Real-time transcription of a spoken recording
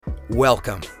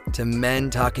Welcome to Men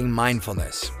Talking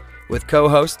Mindfulness with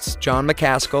co-hosts John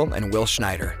McCaskill and Will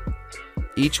Schneider.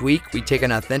 Each week, we take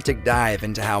an authentic dive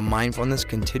into how mindfulness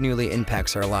continually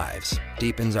impacts our lives,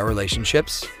 deepens our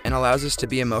relationships, and allows us to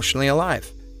be emotionally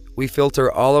alive. We filter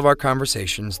all of our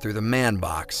conversations through the man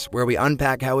box, where we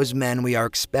unpack how as men we are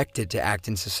expected to act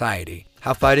in society,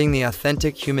 how fighting the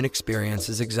authentic human experience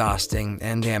is exhausting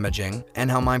and damaging, and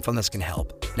how mindfulness can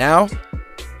help. Now,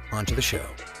 on to the show.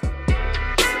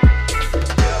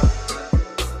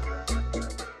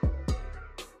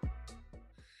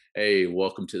 Hey,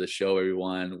 welcome to the show,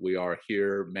 everyone. We are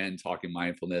here, Men Talking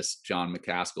Mindfulness. John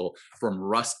McCaskill from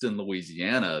Ruston,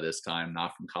 Louisiana this time,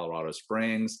 not from Colorado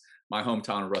Springs, my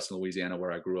hometown of Ruston, Louisiana,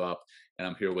 where I grew up. And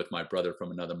I'm here with my brother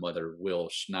from another mother, Will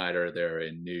Schneider, there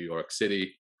in New York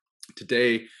City.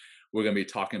 Today, we're going to be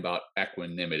talking about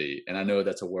equanimity. And I know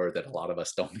that's a word that a lot of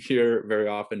us don't hear very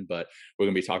often, but we're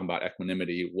going to be talking about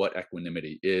equanimity, what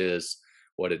equanimity is,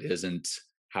 what it isn't,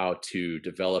 how to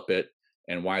develop it,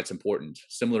 and why it's important.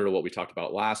 Similar to what we talked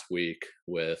about last week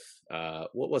with,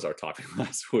 what was our topic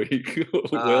last week? Will,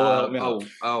 now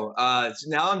I'm,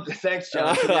 thanks, John.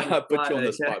 I put you on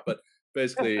the spot, but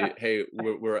basically, hey,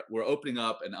 we're opening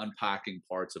up and unpacking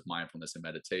parts of mindfulness and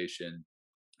meditation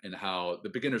and how the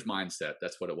beginner's mindset,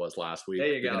 that's what it was last week. There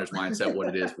you beginner's mindset, what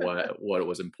it is, what it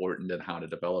was important and how to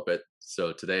develop it.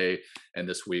 So today and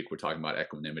this week, we're talking about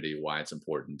equanimity, why it's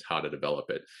important, how to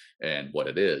develop it, and what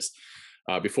it is.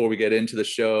 Before we get into the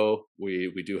show,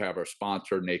 we do have our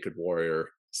sponsor, Naked Warrior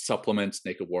Supplements,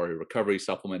 Naked Warrior Recovery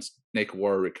Supplements. Naked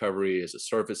Warrior Recovery is a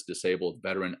service-disabled,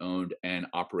 veteran-owned and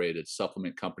operated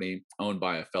supplement company owned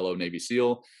by a fellow Navy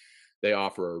SEAL. They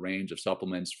offer a range of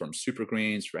supplements from super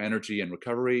greens for energy and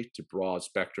recovery to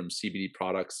broad-spectrum CBD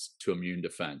products to immune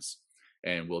defense.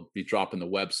 And we'll be dropping the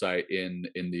website in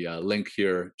the link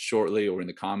here shortly or in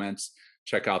the comments.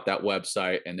 Check out that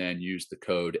website and then use the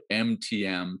code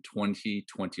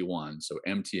MTM2021. So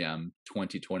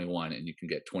MTM2021, and you can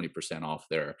get 20% off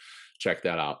there. Check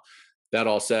that out. That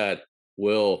all said,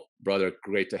 Will, brother,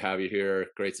 great to have you here.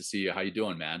 Great to see you. How you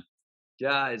doing, man?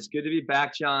 Yeah, it's good to be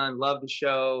back, John. Love the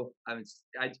show. It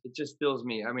just fills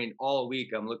me. All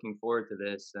week I'm looking forward to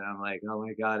this, and I'm like, oh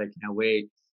my God, I can't wait.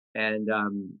 And I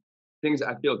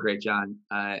feel great, John.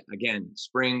 Again,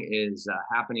 spring is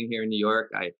happening here in New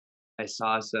York. I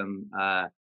saw some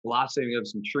blossoming of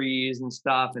some trees and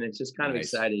stuff, and it's just kind of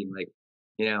exciting, like,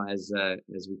 as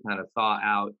we kind of thaw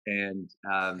out and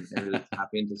really tap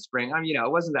into spring.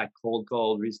 It wasn't that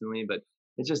cold recently, but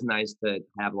it's just nice to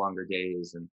have longer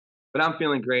days. But I'm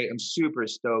feeling great. I'm super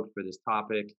stoked for this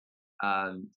topic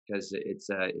because it's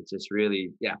just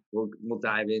really, we'll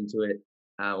dive into it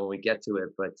when we get to it.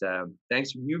 But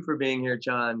thanks you for being here,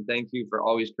 John. Thank you for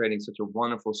always creating such a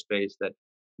wonderful space that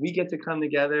we get to come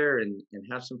together and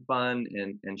have some fun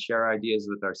and share ideas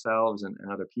with ourselves and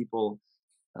other people.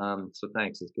 So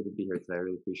thanks. It's good to be here today. I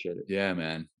really appreciate it. Yeah,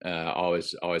 man.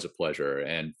 Always a pleasure.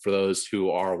 And for those who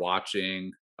are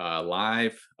watching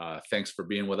live, thanks for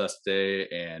being with us today.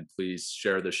 And please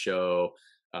share the show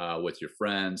with your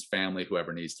friends, family,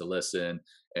 whoever needs to listen,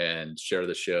 and share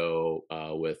the show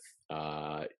with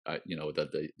the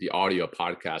audio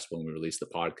podcast when we release the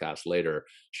podcast later.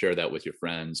 Share that with your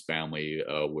friends, family.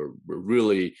 We're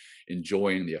really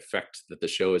enjoying the effect that the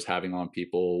show is having on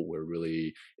people. We're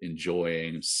really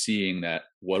enjoying seeing that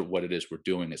what it is we're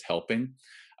doing is helping.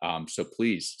 So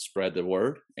please spread the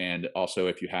word. And also,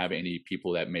 if you have any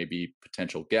people that may be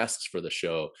potential guests for the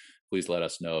show, please let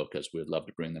us know, because we'd love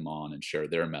to bring them on and share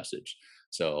their message.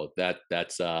 So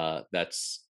that's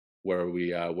where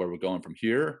we're going from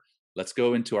here. Let's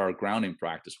go into our grounding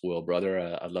practice, Will,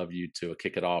 brother. I'd love you to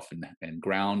kick it off and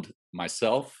ground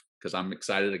myself, because I'm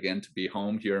excited again to be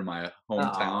home here in my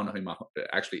hometown,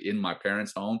 actually in my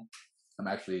parents' home. I'm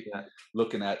actually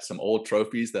looking at some old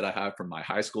trophies that I have from my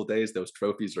high school days. Those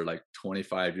trophies are like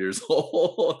 25 years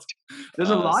old.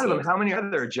 There's a lot of them. How many are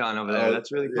there, John, over there?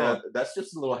 That's really cool. Yeah, that's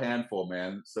just a little handful,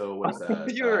 man. So what is that?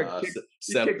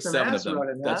 Seven of them.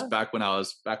 Running, that's back when I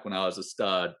was a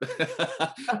stud.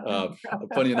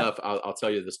 Funny enough, I'll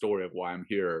tell you the story of why I'm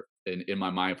here in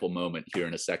my mindful moment here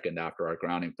in a second after our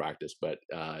grounding practice. But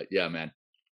yeah, man,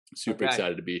 super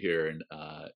excited to be here in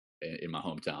my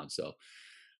hometown. So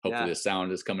hopefully the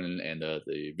sound is coming in and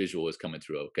the visual is coming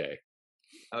through okay.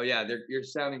 Oh yeah, you're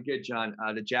sounding good, John.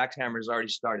 The jackhammer's already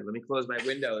started. Let me close my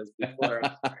windows before I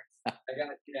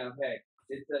got, hey,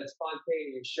 it's a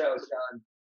spontaneous show, John.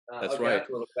 That's right. That's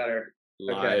a little better.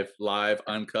 Live,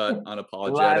 uncut,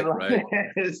 unapologetic, right?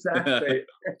 Exactly.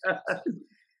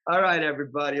 All right,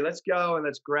 everybody, let's go and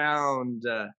let's ground.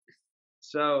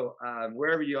 So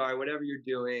wherever you are, whatever you're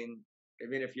doing,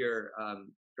 even if you're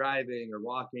driving or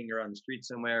walking or on the street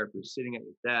somewhere, if you're sitting at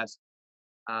your desk,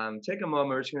 take a moment.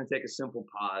 We're just going to take a simple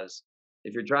pause.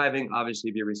 If you're driving,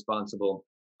 obviously be responsible.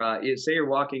 Say you're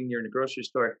walking, you're in a grocery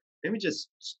store, maybe just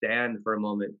stand for a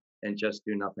moment and just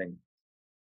do nothing.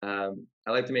 I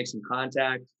like to make some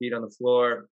contact, feet on the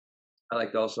floor. I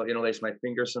like to also interlace my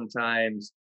fingers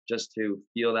sometimes just to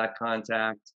feel that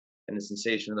contact and the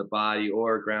sensation of the body,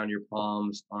 or ground your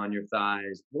palms on your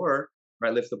thighs, or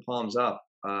right, lift the palms up,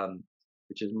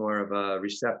 which is more of a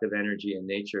receptive energy in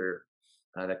nature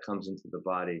that comes into the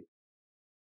body.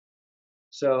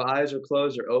 So eyes are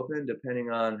closed or open,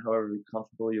 depending on however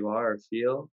comfortable you are or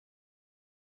feel.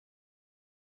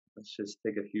 Let's just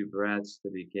take a few breaths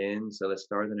to begin. So let's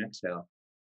start with an exhale.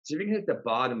 See if you can hit the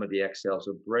bottom of the exhale.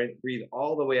 So breathe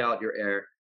all the way out your air.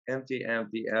 Empty,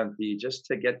 empty, empty, just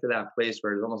to get to that place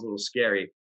where it's almost a little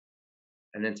scary.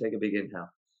 And then take a big inhale.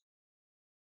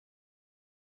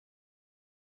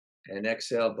 And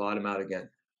exhale, bottom out again.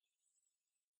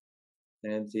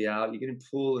 Empty out. You can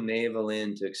pull the navel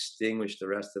in to extinguish the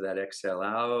rest of that exhale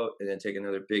out. And then take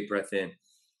another big breath in.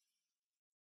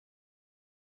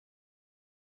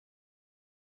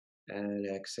 And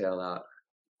exhale out.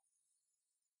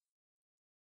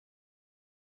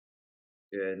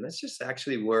 Good. And let's just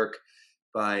actually work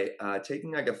by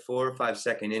taking like a 4 or 5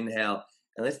 second inhale.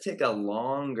 And let's take a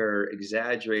longer,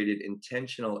 exaggerated,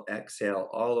 intentional exhale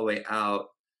all the way out,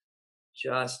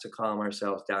 just to calm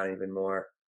ourselves down even more.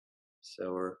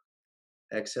 So we're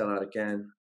exhale out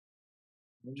again.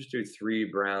 We'll just do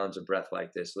 3 rounds of breath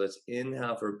like this. So let's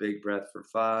inhale for a big breath for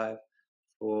 5,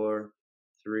 4,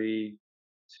 3,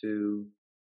 2,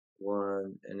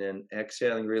 1. And then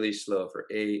exhaling really slow for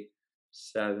 8,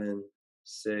 7,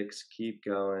 6. Keep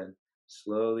going.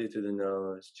 Slowly through the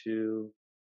nose. 2,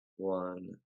 1.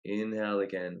 Inhale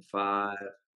again. 5,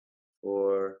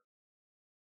 4.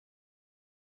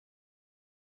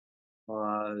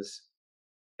 Pause.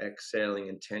 Exhaling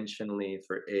intentionally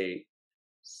for 8,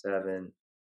 7,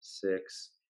 6,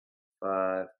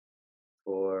 5,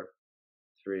 4,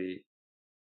 3,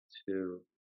 2,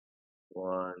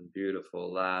 1.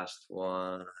 Beautiful. Last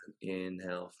one.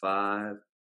 Inhale. 5.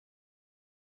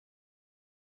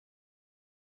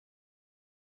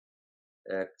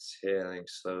 Exhaling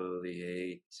slowly.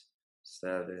 8,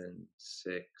 7,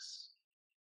 6.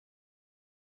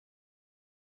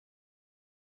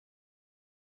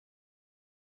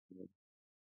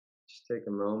 Just take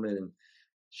a moment and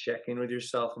check in with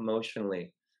yourself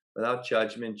emotionally. Without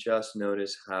judgment, just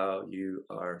notice how you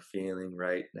are feeling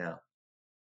right now.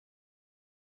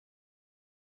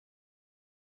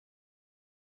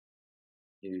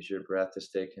 Use your breath to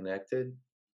stay connected.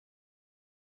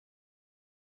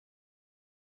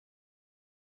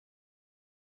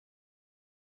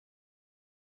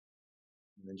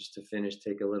 And then just to finish,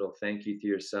 take a little thank you to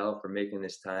yourself for making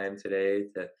this time today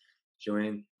to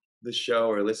join the show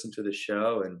or listen to the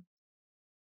show. And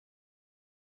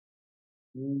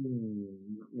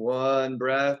one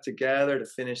breath together to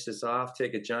finish this off.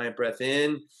 Take a giant breath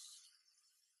in.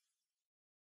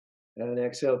 And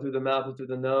exhale through the mouth and through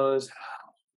the nose.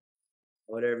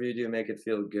 Whatever you do, make it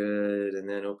feel good. And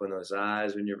then open those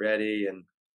eyes when you're ready. And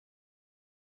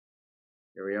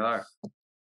here we are.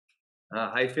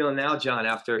 How you feeling now, John?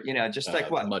 After, just like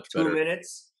what, much 2 better.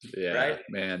 minutes? Yeah, right?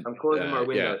 man. I'm closing my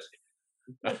windows.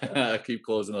 Yeah. Keep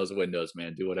closing those windows,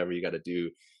 man. Do whatever you got to do.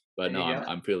 But no, Yeah.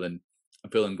 I'm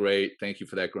feeling great. Thank you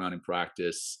for that grounding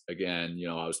practice. Again,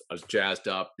 I was jazzed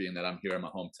up, being that I'm here in my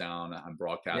hometown. I'm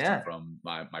broadcasting from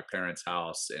my parents'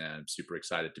 house, and I'm super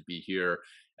excited to be here.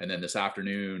 And then this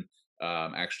afternoon,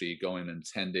 actually going and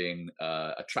attending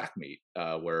a track meet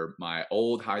where my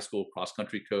old high school cross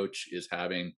country coach is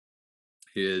having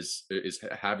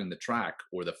the track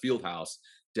or the field house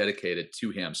dedicated to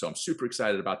him. So I'm super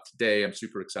excited about today. I'm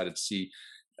super excited to see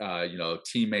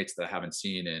teammates that I haven't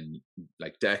seen in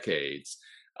like decades.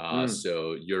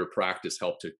 So your practice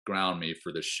helped to ground me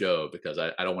for the show, because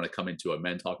I don't want to come into a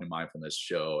Men Talking Mindfulness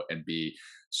show and be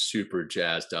super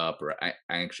jazzed up or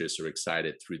anxious or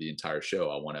excited through the entire show.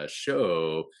 I want to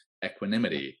show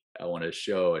equanimity. I want to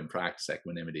show and practice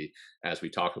equanimity as we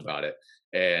talk about it.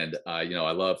 And I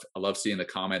love seeing the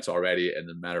comments already. And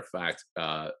as a matter of fact,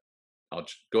 I'll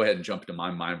go ahead and jump into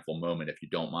my mindful moment, if you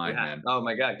don't mind, man. Oh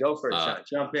my God, go for it, Sean.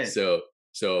 Jump in.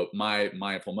 So my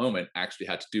mindful moment actually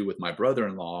had to do with my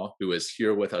brother-in-law, who is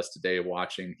here with us today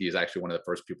watching. He's actually one of the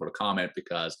first people to comment,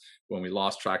 because when we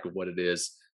lost track of what it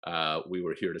is we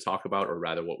were here to talk about, or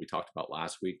rather what we talked about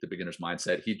last week, the beginner's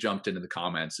mindset, he jumped into the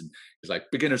comments and he's like,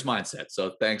 beginner's mindset.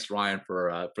 So thanks, Ryan,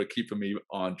 for keeping me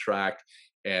on track.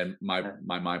 And my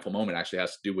mindful moment actually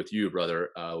has to do with you, brother,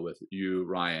 with you,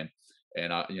 Ryan.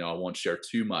 And I won't share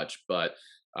too much, but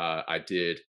I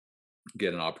did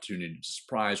get an opportunity to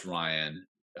surprise Ryan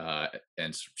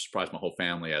and surprise my whole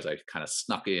family as I kind of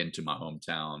snuck into my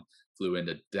hometown, flew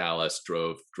into Dallas,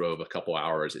 drove a couple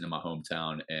hours into my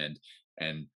hometown,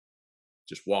 and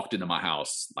just walked into my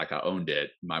house like I owned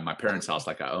it, my parents' house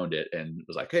like I owned it, and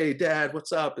was like, "Hey, Dad,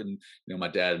 what's up?" And my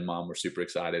dad and mom were super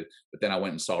excited. But then I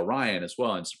went and saw Ryan as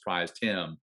well and surprised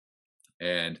him,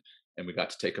 and we got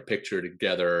to take a picture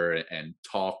together and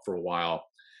talk for a while.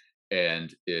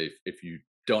 And if you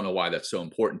don't know why that's so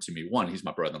important to me, one, he's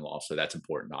my brother-in-law, so that's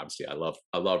important. Obviously, I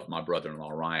love my brother-in-law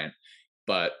Ryan,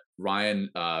 but Ryan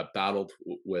battled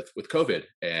with COVID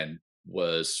and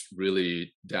was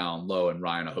really down low. And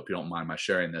Ryan, I hope you don't mind my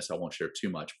sharing this. I won't share too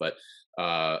much, but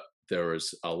there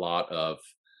was a lot of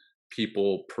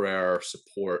people, prayer,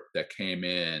 support that came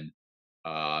in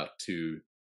to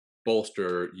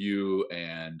bolster you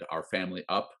and our family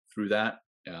up through that.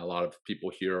 A lot of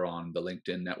people here on the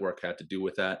LinkedIn network had to do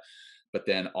with that. But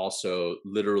then also,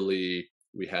 literally,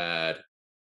 we had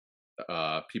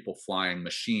people flying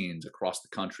machines across the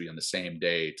country on the same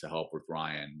day to help with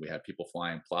Ryan. We had people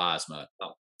flying plasma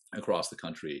across the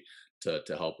country to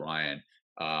help Ryan.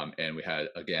 And we had,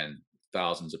 again,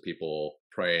 thousands of people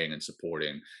praying and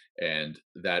supporting. And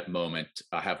that moment,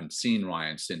 I haven't seen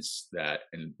Ryan since that.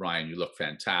 And Ryan, you look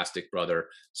fantastic, brother.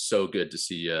 So good to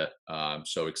see you.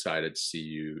 So excited to see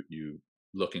you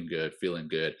looking good, feeling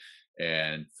good.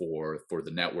 And for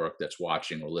the network that's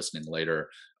watching or listening later,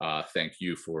 thank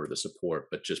you for the support.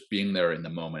 But just being there in the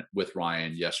moment with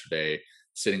Ryan yesterday,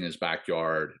 sitting in his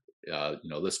backyard,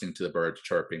 listening to the birds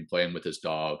chirping, playing with his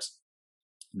dogs,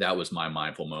 that was my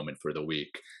mindful moment for the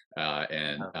week.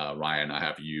 And Ryan, I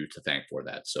have you to thank for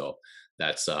that. So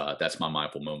that's my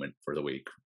mindful moment for the week.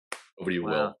 Over to you,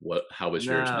 Wow. Will. How was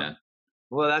yours, man?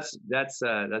 Well,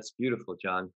 that's beautiful,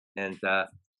 John. And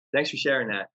thanks for sharing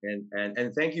that.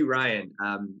 And thank you, Ryan,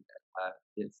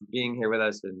 for being here with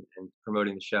us and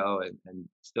promoting the show and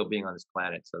still being on this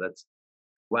planet. So that's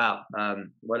wow.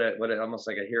 What a almost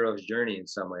like a hero's journey in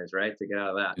some ways, right? To get out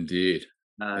of that. Indeed.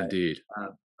 Uh, Indeed.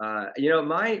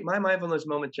 my mindfulness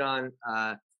moment, John,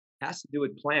 has to do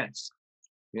with plants.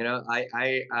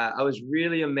 I was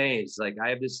really amazed. Like I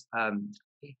have this,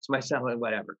 it's myself,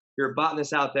 whatever. You're a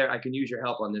botanist out there. I can use your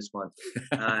help on this one.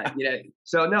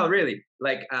 So no, really,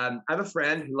 like, I have a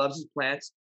friend who loves his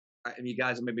plants. You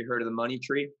guys have maybe heard of the money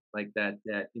tree, like that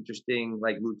interesting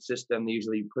like root system. They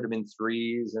usually put them in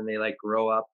threes and they like grow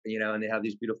up, and they have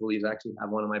these beautiful leaves. I actually have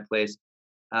one in my place.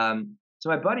 So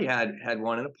my buddy had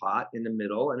one in a pot in the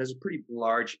middle, and it was a pretty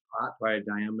large pot, probably a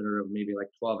diameter of maybe like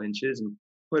 12 inches, and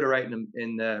put it right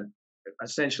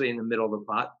essentially in the middle of the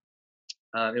pot.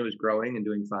 It was growing and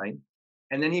doing fine.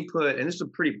 And then and this is a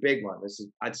pretty big one.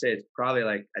 I'd say it's probably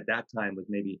like at that time was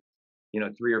maybe,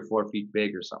 3 or 4 feet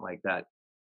big or something like that.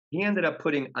 He ended up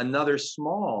putting another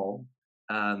small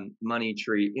money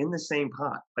tree in the same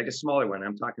pot, like a smaller one.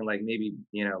 I'm talking like maybe,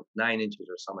 9 inches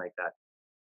or something like that.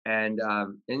 And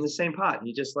in the same pot,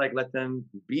 he just like let them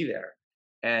be there.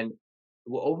 And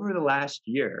over the last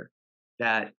year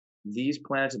that these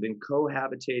plants have been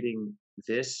cohabitating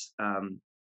this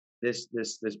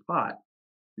pot,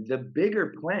 the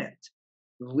bigger plant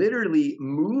literally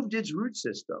moved its root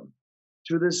system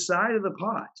to the side of the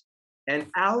pot and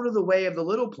out of the way of the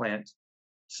little plant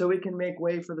so it can make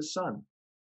way for the sun.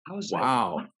 I was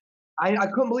wow. Like, I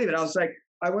couldn't believe it. I was like,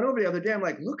 I went over the other day. I'm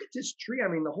like, look at this tree. I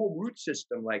mean, the whole root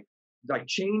system like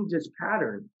changed its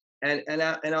pattern. And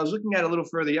I was looking at it a little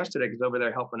further yesterday because over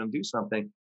there helping them do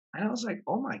something. And I was like,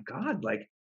 oh my God, like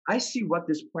I see what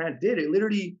this plant did. It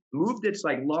literally moved its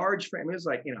like large frame. It was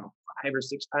like, 5 or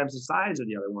 6 times the size of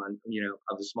the other one,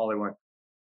 of the smaller one.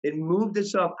 It moved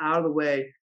itself out of the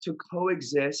way to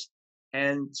coexist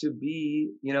and to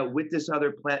be, with this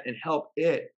other plant and help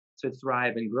it to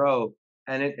thrive and grow.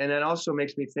 And it also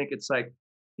makes me think it's like,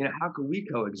 how can we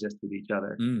coexist with each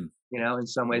other, in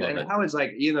some ways? And how is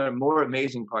like either more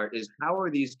amazing part is how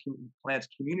are these plants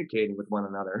communicating with one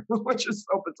another, which is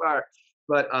so bizarre.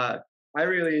 But I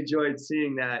really enjoyed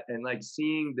seeing that and like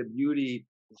seeing the beauty,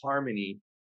 harmony,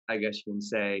 I guess you can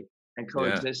say, and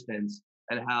coexistence,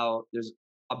 and how there's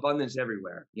abundance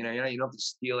everywhere. You don't have to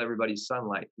steal everybody's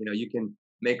sunlight. You can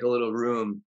make a little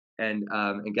room and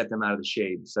get them out of the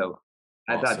shade. So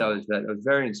I thought that was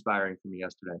very inspiring for me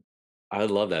yesterday. I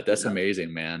love that. That's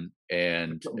amazing, man.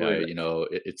 And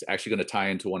it's actually going to tie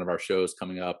into one of our shows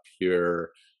coming up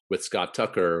here with Scott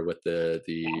Tucker with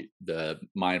the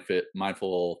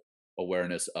mindful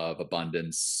awareness of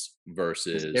abundance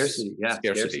versus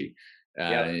scarcity.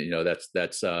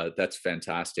 That's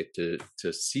fantastic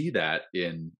to see that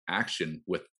in action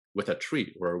with a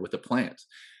tree or with a plant.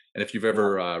 And if you've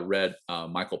ever read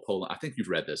Michael Pollan, I think you've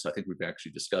read this. I think we've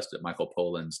actually discussed it. Michael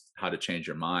Pollan's How to Change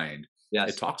Your Mind. It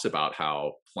Yes. talks about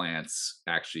how plants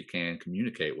actually can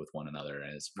communicate with one another,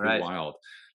 and it's pretty Right. wild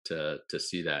to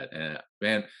see that. And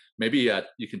man, maybe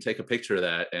you can take a picture of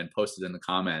that and post it in the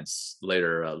comments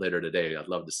later today. I'd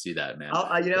love to see that, man.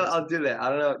 Yes. I'll do that. I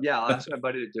don't know. Yeah, I'll ask my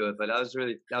buddy to do it. But that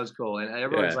was cool. And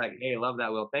everyone's Yeah. like, "Hey, love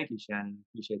that, Will. Thank you, Shannon.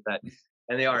 Appreciate that."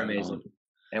 And they are Right amazing. on.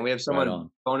 And we have Right someone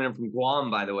on. phoning in from Guam,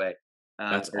 by the way.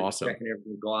 That's Or awesome. checking in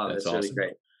from Guam. That's That's really awesome.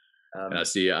 great. And I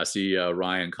see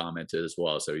Ryan commented as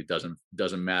well, so he doesn't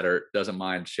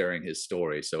mind sharing his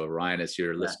story. So if Ryan is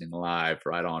here Yeah, listening live,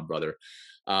 right on, brother.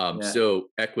 yeah,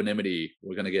 So equanimity,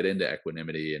 we're going to get into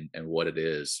equanimity and what it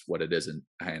is,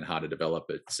 and how to develop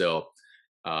it. So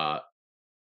uh,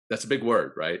 that's a big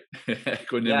word, right?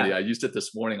 Equanimity. yeah. I used it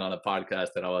this morning on a podcast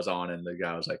that I was on, and the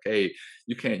guy was like, "Hey,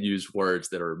 you can't use words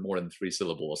that are more than 3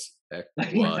 syllables."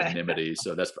 Equanimity.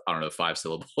 So that's, I don't know, 5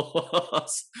 syllables.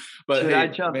 But Should I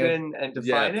hey, jump man, in and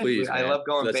yeah, define it? please, I man, love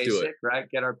going let's do it. basic, right?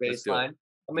 Get our Let's do it. baseline.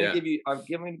 Yeah. I'm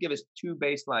going to give us two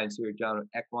baselines here, John.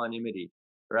 Equanimity,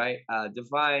 right?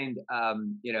 Defined,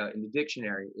 in the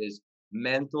dictionary is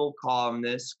mental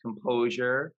calmness,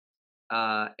 composure,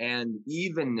 and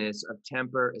evenness of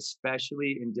temper,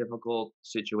 especially in difficult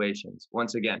situations.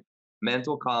 Once again,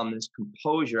 mental calmness,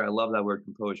 composure. I love that word,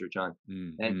 composure, John,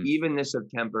 and Hmm. evenness of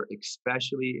temper,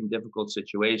 especially in difficult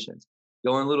situations.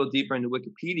 Going a little deeper into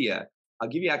Wikipedia, I'll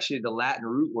give you actually the Latin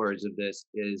root words of this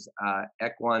is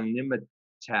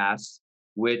equanimitas,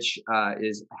 which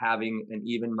is having an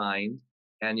even mind,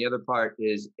 and the other part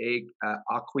is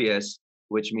aqueous,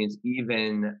 which means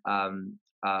even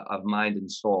of mind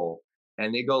and soul.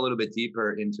 And they go a little bit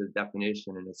deeper into the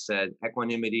definition, and it said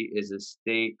equanimity is a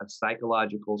state of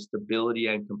psychological stability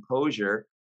and composure,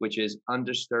 which is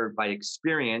undisturbed by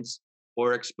experience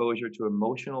or exposure to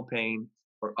emotional pain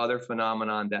or other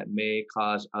phenomenon that may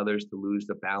cause others to lose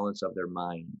the balance of their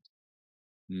mind.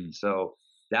 Mm. So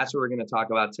that's what we're going to talk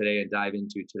about today and dive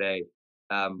into today.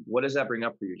 What does that bring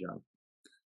up for you, John?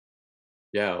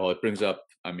 Yeah, well, it brings up,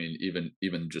 I mean,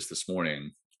 even just this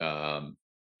morning,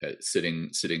 sitting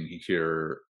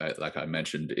here, like I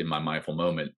mentioned, in my mindful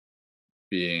moment,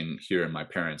 being here in my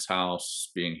parents' house,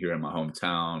 being here in my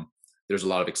hometown, there's a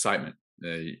lot of excitement.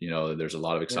 There's a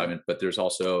lot of Yeah. excitement, but there's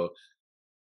also,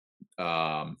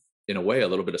 in a way, a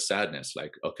little bit of sadness.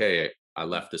 Like, okay, I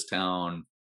left this town,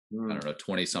 I Mm, don't know,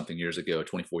 20 something years ago,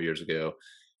 24 years ago,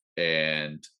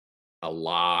 and a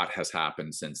lot has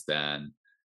happened since then,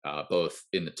 both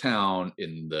in the town,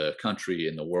 in the country,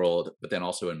 in the world, but then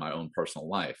also in my own personal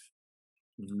life.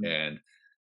 mhm. And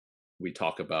we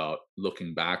talk about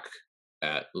looking back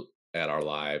at at our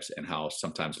lives, and how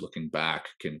sometimes looking back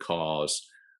can cause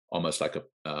almost like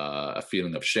a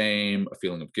feeling of shame, a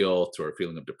feeling of guilt, or a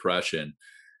feeling of depression.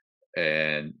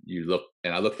 And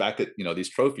I look back at, these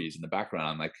trophies in the background.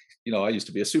 I'm like, I used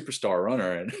to be a superstar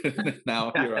runner, and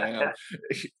now here I am.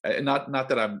 And not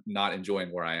that I'm not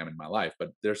enjoying where I am in my life,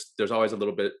 but there's always a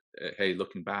little bit, hey,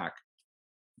 looking back.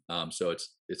 So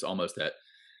it's almost that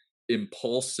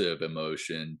impulsive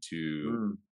emotion to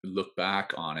Mm, look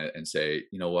back on it and say,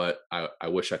 you know what, I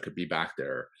wish I could be back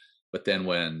there. But then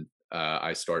when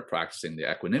I start practicing the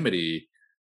equanimity,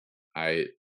 I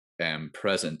am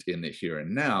present in the here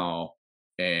and now,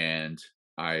 and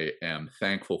I am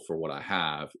thankful for what I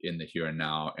have in the here and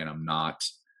now, and I'm not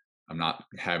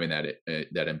having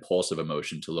that impulsive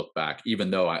emotion to look back,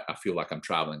 even though I feel like I'm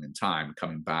traveling in time,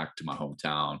 coming back to my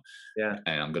hometown, yeah.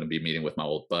 and I'm going to be meeting with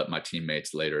my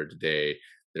teammates later today.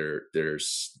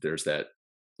 There's that.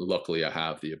 Luckily, I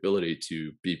have the ability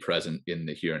to be present in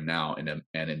the here and now,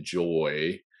 and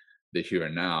enjoy the here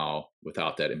and now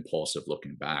without that impulsive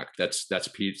looking back. That's a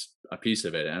piece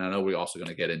of it. And I know we're also going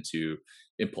to get into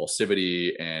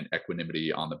impulsivity and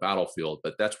equanimity on the battlefield,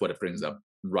 but that's what it brings up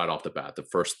right off the bat. The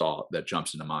first thought that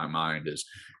jumps into my mind is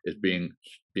being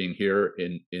here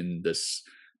in this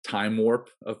time warp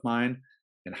of mine,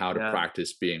 and how to Yeah.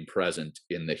 practice being present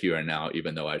in the here and now,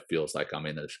 even though it feels like I'm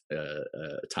in a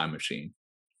time machine.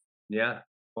 Yeah.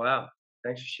 Wow.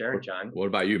 Thanks for sharing, What, John. what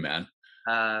about you, man?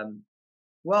 Um,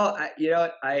 well,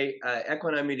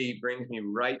 equanimity brings me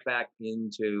right back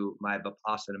into my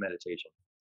Vipassana meditation.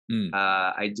 Mm,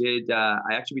 I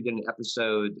actually, we did an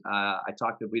episode.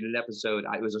 We did an episode.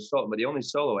 It was a solo, but the only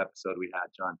solo episode we had,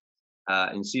 John,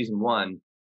 in season one,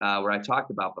 where I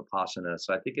talked about Vipassana.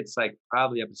 So I think it's like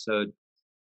probably episode,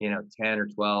 10 or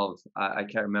 12. I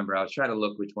can't remember. I was trying to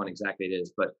look which one exactly it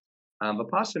is, but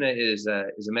Vipassana is a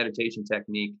meditation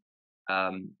technique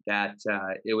that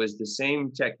it was the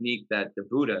same technique that the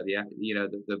Buddha,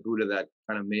 the Buddha that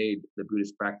kind of made the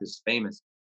Buddhist practice famous.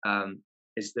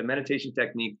 It's the meditation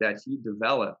technique that he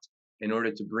developed in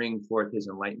order to bring forth his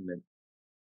enlightenment.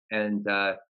 And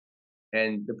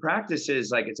the practice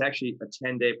is like, it's actually a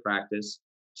 10-day practice.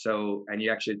 So, and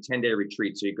you actually 10-day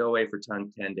retreat. So you go away for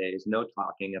 10 days, no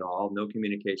talking at all, no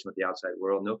communication with the outside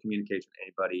world, no communication with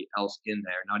anybody else in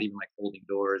there, not even like holding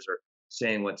doors or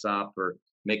saying what's up or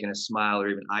making a smile or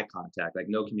even eye contact, like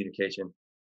no communication.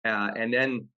 And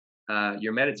then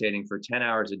you're meditating for 10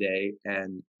 hours a day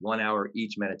and 1 hour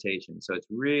each meditation. So it's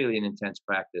really an intense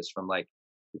practice from like,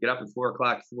 we get up at 4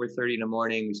 o'clock, 4:30 in the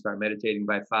morning, we start meditating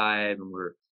by 5, and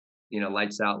we're,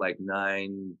 lights out like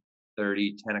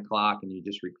 9:30, 10 o'clock, and you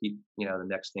just repeat, the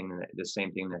next thing, the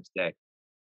same thing the next day.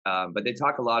 But they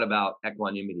talk a lot about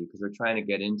equanimity because they're trying to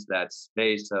get into that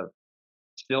space of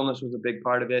stillness was a big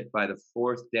part of it. By the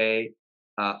 4th day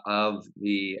of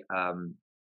the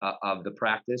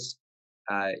practice,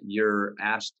 you're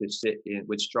asked to sit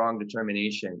with strong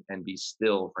determination and be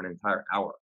still for an entire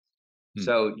hour.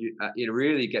 So it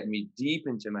really got me deep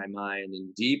into my mind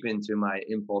and deep into my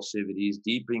impulsivities,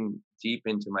 deep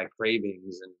into my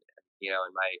cravings,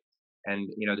 and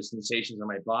the sensations of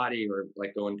my body were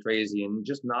like going crazy. And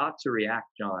just not to react,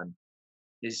 John,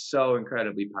 is so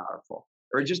incredibly powerful.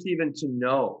 Or just even to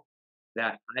know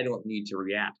that I don't need to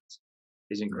react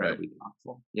is incredibly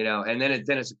powerful. And then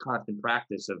it's a constant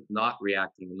practice of not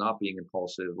reacting and not being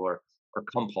impulsive or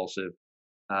compulsive.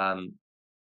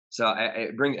 So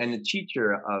I bring, and the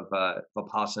teacher of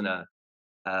Vipassana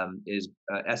is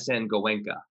S.N.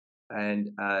 Goenka, and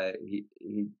he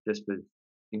just was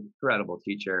incredible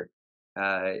teacher,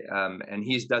 and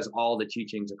he does all the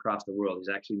teachings across the world.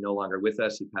 He's actually no longer with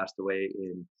us. He passed away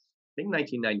in, I think,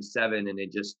 1997, and they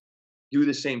just do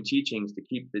the same teachings to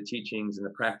keep the teachings and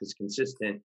the practice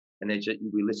consistent. And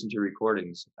we listen to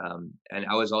recordings, and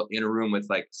I was in a room with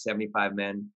like 75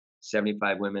 men,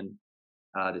 75 women.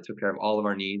 They took care of all of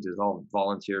our needs. It was all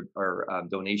volunteer or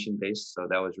donation based. So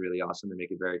that was really awesome to make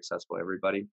it very accessible to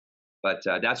everybody. But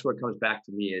that's where it comes back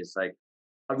to me, is like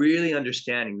a really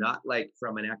understanding, not like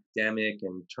from an academic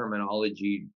and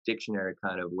terminology dictionary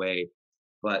kind of way,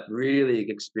 but really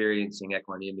experiencing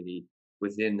equanimity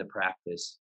within the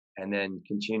practice, and then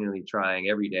continually trying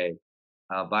every day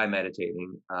by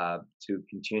meditating to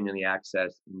continually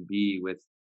access and be with,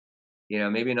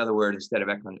 maybe another word instead of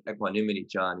equanimity,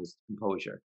 John, is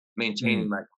composure, maintaining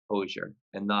my composure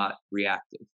and not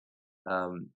reactive.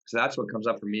 So that's what comes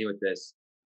up for me with this.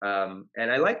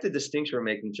 And I like the distinction we're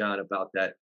making, John, about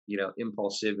that,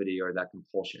 impulsivity or that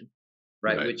compulsion,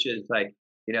 right? Which is like,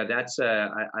 that's,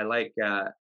 I like,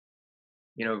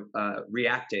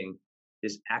 reacting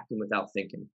is acting without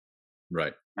thinking.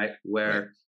 Right.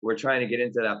 Where we're trying to get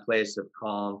into that place of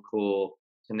calm, cool,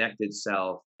 connected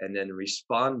self, and then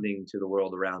responding to the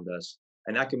world around us.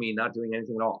 And that can mean not doing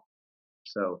anything at all.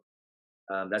 So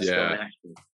that's still an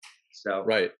action. So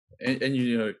and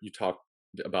you talk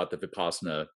about the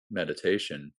Vipassana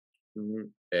meditation,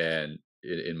 and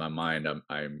in my mind,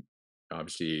 I'm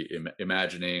obviously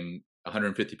imagining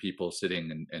 150 people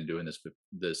sitting and doing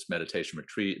this meditation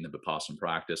retreat in the Vipassana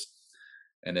practice,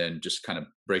 and then just kind of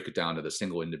break it down to the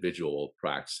single individual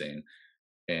practicing.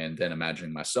 And then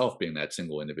imagining myself being that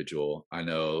single individual. I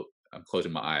know I'm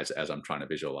closing my eyes as I'm trying to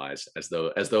visualize, as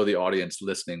though the audience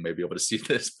listening may be able to see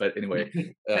this. But anyway,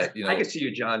 I can see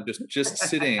you, John. Just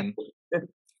sitting,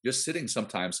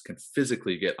 sometimes can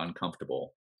physically get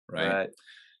uncomfortable, right?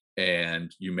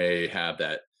 And you may have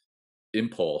that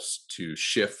impulse to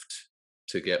shift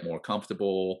to get more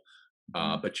comfortable,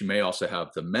 but you may also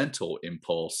have the mental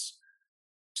impulse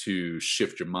to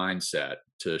shift your mindset,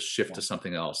 to shift to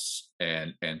something else,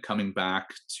 and coming back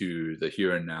to the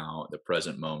here and now, the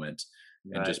present moment,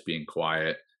 and just being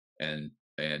quiet and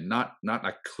not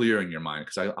like clearing your mind,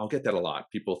 because I'll get that a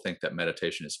lot. People think that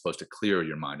meditation is supposed to clear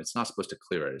your mind. It's not supposed to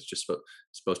clear it. It's just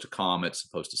supposed to calm it,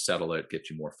 supposed to settle it, get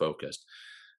you more focused.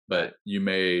 But you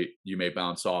may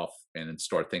bounce off and then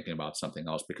start thinking about something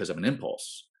else because of an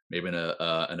impulse, maybe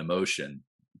an emotion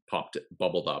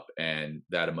bubbled up, and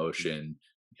that emotion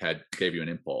gave you an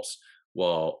impulse.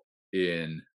 Well,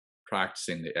 in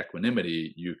practicing the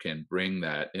equanimity, you can bring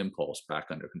that impulse back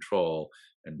under control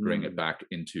and bring it back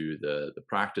into the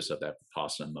practice of that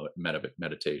Vipassana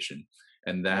meditation.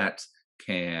 And that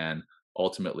can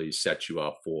ultimately set you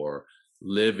up for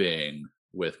living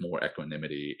with more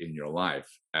equanimity in your life.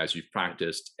 As you've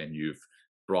practiced and you've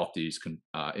brought these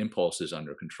impulses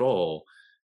under control,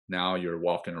 now you're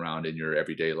walking around in your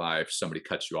everyday life, somebody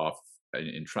cuts you off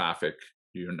in traffic,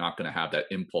 you're not going to have that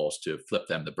impulse to flip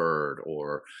them the bird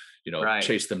or,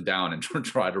 chase them down and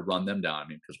try to run them down. I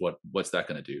mean, because what's that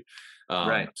going to do?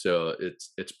 So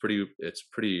it's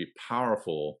pretty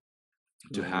powerful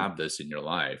to have this in your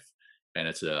life. and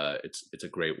it's a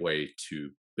great way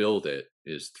to build it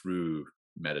is through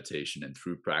meditation and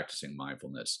through practicing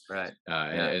mindfulness. Right.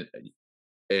 Uh, Yeah. and,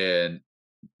 and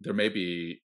there may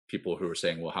be people who are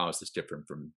saying, well, how is this different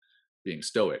from being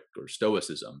stoic or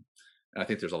stoicism? And I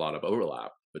think there's a lot of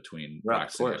overlap between Right. Of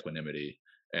practicing course. equanimity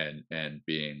and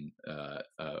being a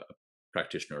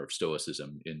practitioner of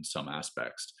stoicism in some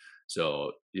aspects.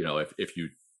 So, if you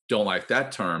don't like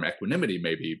that term, equanimity,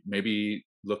 maybe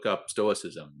look up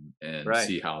stoicism and Right.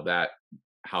 see how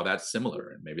that's similar,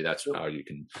 and maybe that's So, how you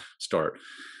can start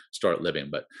living.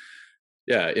 But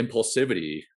yeah,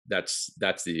 impulsivity,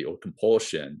 or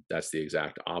compulsion, that's the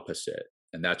exact opposite.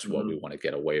 And that's what we mhm, want to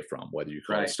get away from, whether you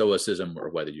call it right. stoicism or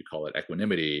whether you call it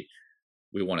equanimity.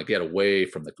 We want to get away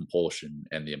from the compulsion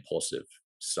and the impulsive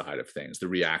side of things, the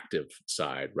reactive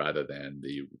side, rather than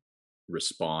the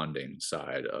responding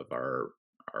side of our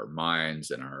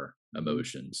minds and our Mhm.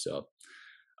 emotions. So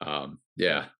Yeah.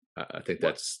 yeah, I think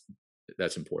What?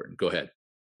 that's important. Go ahead.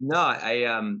 No,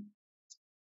 I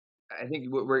think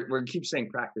we're keep saying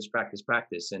practice, practice,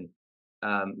 practice, and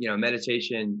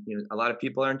meditation. A lot of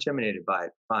people are intimidated by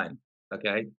it. Fine,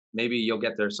 okay, maybe you'll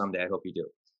get there someday. I hope you do,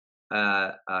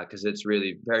 because it's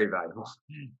really very valuable.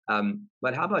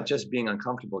 But how about just being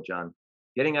uncomfortable, John?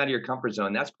 Getting out of your comfort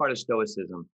zone. That's part of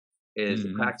stoicism. Is the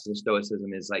Hmm. practice of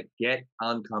stoicism is like get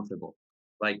uncomfortable,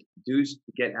 like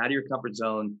get out of your comfort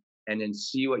zone and then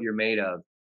see what you're made of.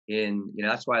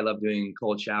 That's why I love doing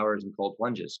cold showers and cold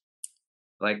plunges,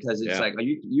 like, because it's Yeah. like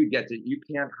you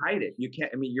can't hide it. You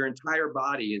can't. I mean, your entire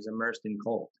body is immersed in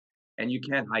cold, and you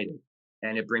can't hide it.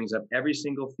 And it brings up every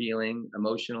single feeling,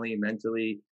 emotionally,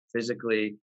 mentally,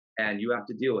 physically, and you have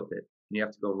to deal with it. And you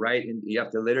have to go right in. You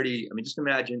have to literally. I mean, just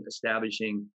imagine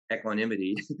establishing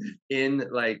equanimity in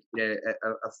like a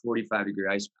 45-degree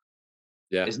ice.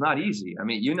 Yeah. It's not easy. I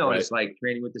mean, Right. it's like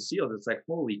training with the SEALs. It's like,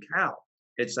 holy cow!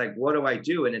 It's like, what do I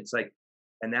do? And it's like,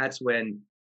 and that's when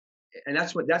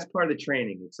that's part of the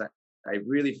training. It's like I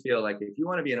really feel like if you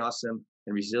want to be an awesome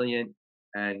and resilient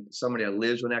and somebody that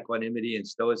lives with equanimity and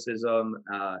stoicism,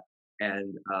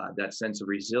 and that sense of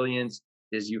resilience,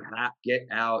 is you have get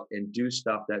out and do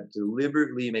stuff that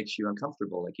deliberately makes you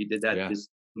uncomfortable. Like you did that Yeah. this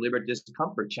deliberate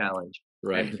discomfort challenge,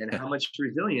 Right. and how much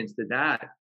resilience did that?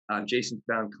 Jason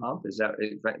Van Camp,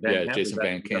 Van Yeah, Camp, Jason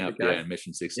Van is that the Camp, guy? yeah, and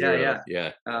Mission Six Yeah, Zero.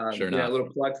 yeah. Yeah, sure A enough. little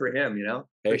plug for him, for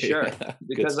Hey, sure. good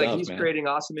Because like stuff, he's man. creating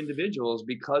awesome individuals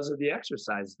because of the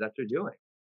exercises that they're doing,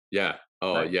 Yeah.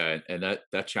 Oh, right? yeah, and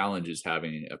that challenge is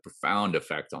having a profound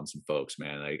effect on some folks,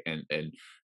 man. Like, and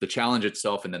the challenge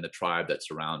itself, and then the tribe that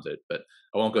surrounds it. But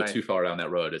I won't go Right. too far down that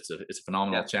road. It's a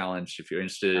phenomenal Yeah. challenge. If you're Yeah.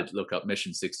 interested, look up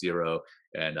Mission 60,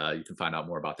 and you can find out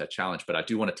more about that challenge. But I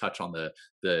do want to touch on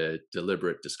the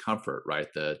deliberate discomfort, right?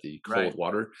 The Right. cold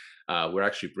water. We're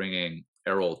actually bringing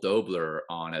Errol Dobler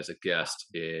on as a guest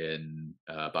in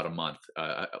about a month,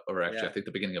 or actually, Yeah. I think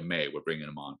the beginning of May. We're bringing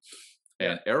him on.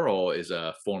 Yeah. And Errol is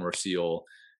a former SEAL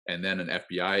and then an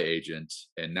FBI agent,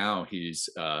 and now he's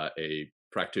a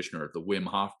practitioner of the Wim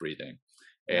Hof breathing.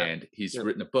 Yeah. And he's Good.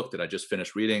 written a book that I just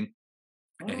finished reading,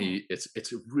 and Oh.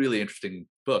 it's a really interesting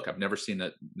book. I've never seen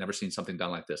something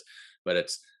done like this,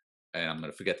 but and I'm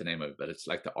going to forget the name of it, but it's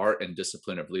like the art and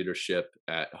discipline of leadership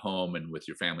at home and with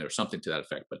your family, or something to that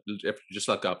effect. But if you just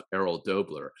look up Errol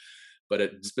Dobler, but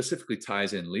it Mhm. specifically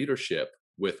ties in leadership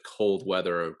with cold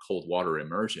weather or cold water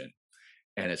immersion,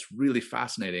 and it's really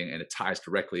fascinating, and it ties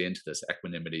directly into this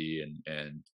equanimity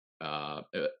and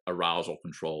arousal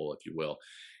control, if you will.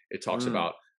 It talks Mm.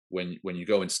 about when you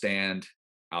go and stand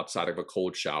outside of a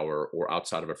cold shower or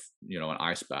outside of an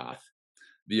ice bath,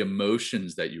 the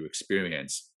emotions that you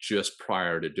experience just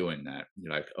prior to doing that.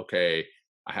 You're like, okay,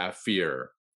 I have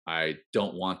fear, I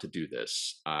don't want to do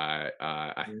this,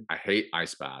 Mhm. I hate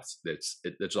ice baths.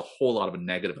 There's a whole lot of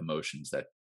negative emotions that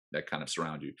kind of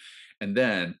surround you. And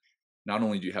then not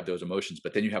only do you have those emotions,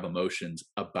 but then you have emotions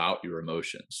about your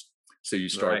emotions. So you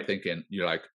start Right. thinking, you're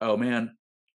like, oh man,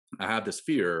 I have this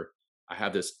fear, I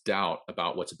have this doubt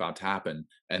about what's about to happen.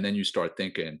 And then you start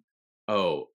thinking,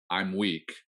 oh, I'm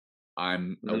weak,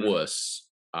 I'm a Mm. wuss,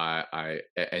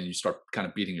 and you start kind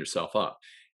of beating yourself up.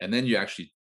 And then you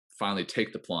actually finally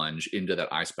take the plunge into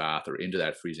that ice bath or into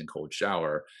that freezing cold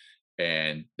shower,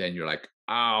 and then you're like,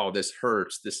 oh, this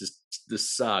hurts,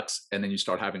 this sucks, and then you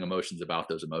start having emotions about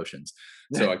those emotions.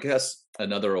 So I guess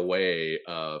another way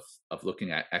of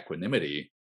looking at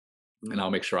equanimity, and Mm.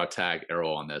 I'll make sure I tag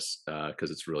Errol on this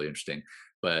because it's really interesting,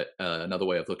 but another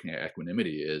way of looking at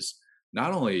equanimity is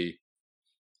not only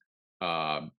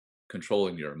um,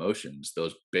 controlling your emotions,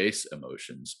 those base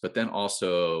emotions, but then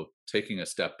also taking a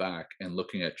step back and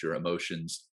looking at your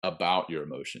emotions about your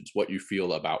emotions, what you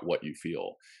feel about what you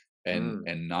feel, and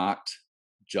Mm. not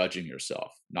judging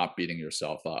yourself, not beating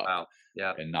yourself up, Wow.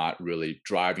 Yeah. and not really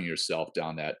driving yourself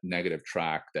down that negative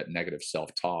track, that negative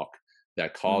self-talk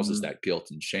that causes Hmm. that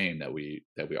guilt and shame that we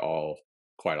all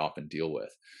quite often deal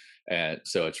with. And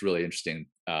so it's really interesting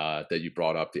that you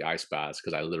brought up the ice baths,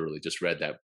 because I literally just read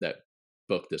that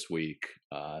book this week.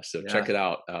 So check Yeah. it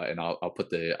out, and I'll put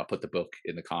the book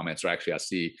in the comments. Or actually, I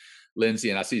see Lindsay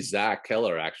and I see Zach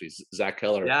Keller. Actually, Zach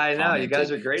Keller Yeah, I know. You guys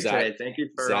commented. are great Zach today. Thank you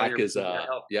for all Zach your is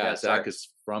help. yeah, Yeah. Sorry. Zach is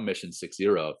from Mission 60,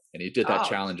 and he did that Oh,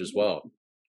 challenge as sweet. well.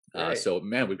 Great. So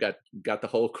man, we've got the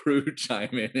whole crew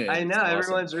chiming in. I It's know awesome.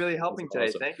 everyone's really It's helping today.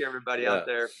 awesome. Thank you, everybody out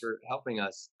Yeah, there, for helping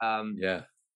us. yeah,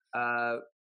 Uh,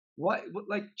 what,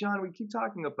 like John, we keep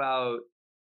talking about,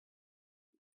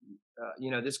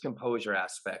 this composure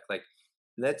aspect. Like,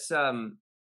 let's,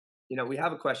 we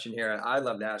have a question here. I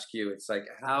love to ask you. It's like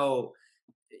how,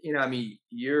 I mean,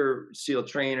 you're SEAL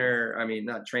trainer. I mean,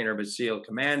 not trainer, but SEAL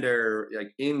commander,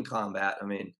 like in combat. I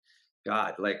mean,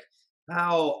 God, like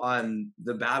how on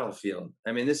the battlefield?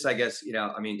 I mean, this, I guess,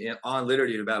 on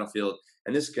literally the battlefield,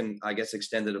 and this can, I guess,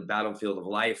 extend to the battlefield of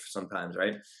life sometimes,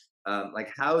 right? Like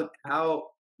how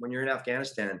when you're in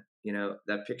Afghanistan,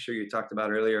 that picture you talked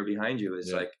about earlier behind you is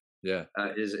yeah, like yeah.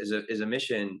 is a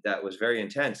mission that was very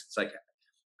intense. It's like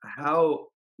how,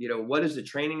 what is the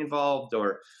training involved,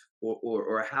 or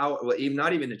how, well, even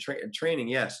not even the training,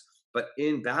 yes, but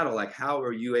in battle, like how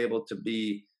are you able to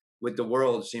be, with the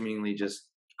world seemingly just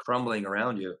crumbling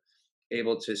around you,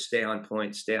 able to stay on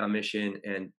point, stay on mission,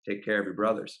 and take care of your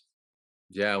brothers?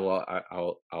 Yeah, well,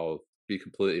 I'll be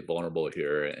completely vulnerable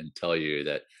here and tell you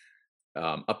that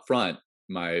up front,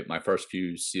 my first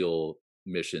few SEAL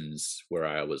missions where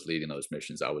I was leading those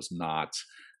missions, I was not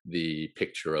the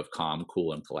picture of calm,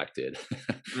 cool, and collected.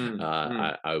 Mm,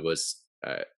 mm. I was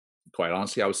quite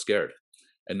honestly, I was scared,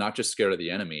 and not just scared of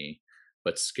the enemy,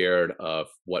 but scared of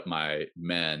what my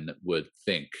men would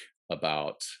think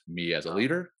about me as a Oh,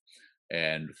 leader,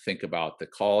 and think about the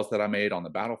calls that I made on the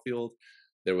battlefield.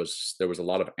 There was a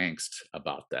lot of angst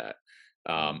about that.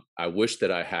 mm. I wish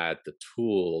that I had the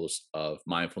tools of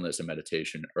mindfulness and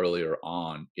meditation earlier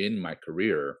on in my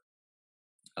career,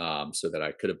 so that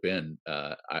I could have been.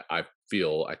 I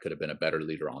feel I could have been a better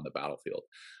leader on the battlefield.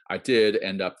 I did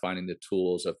end up finding the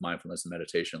tools of mindfulness and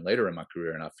meditation later in my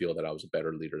career, and I feel that I was a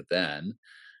better leader then,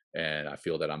 and I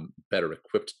feel that I'm better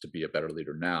equipped to be a better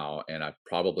leader now, and I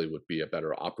probably would be a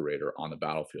better operator on the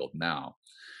battlefield now.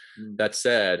 Mm. That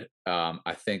said,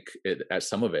 I think as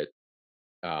some of it,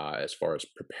 as far as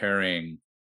preparing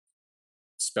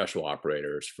special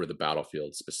operators for the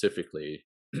battlefield specifically,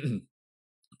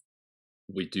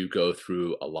 we do go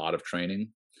through a lot of training.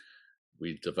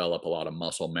 We develop a lot of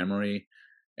muscle memory,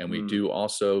 and we Mm. do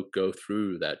also go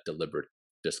through that deliberate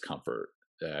discomfort.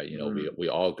 Mm. We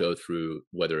all go through,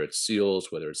 whether it's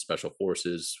SEALs, whether it's Special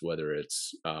Forces, whether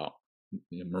it's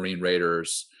Marine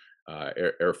Raiders,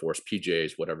 Air Force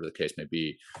PJs, whatever the case may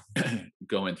be,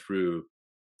 going through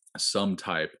some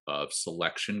type of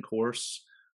selection course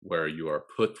where you are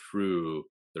put through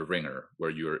the ringer, where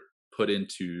you're put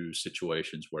into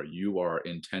situations where you are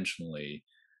intentionally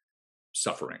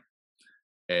suffering.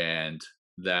 And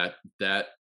that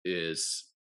is,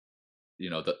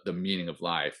 the meaning of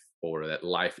life, or that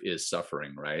life is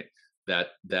suffering, right? That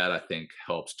I think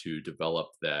helps to develop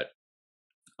that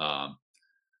um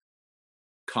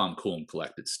calm, cool, and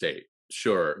collected state.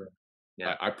 Sure, Yeah.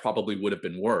 Yeah. I probably would have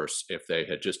been worse if they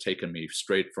had just taken me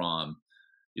straight from,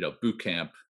 boot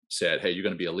camp, said, "Hey, you're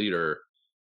going to be a leader.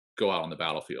 Go out on the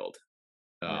battlefield."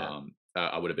 Yeah.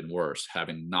 I would have been worse,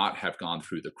 having not have gone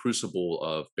through the crucible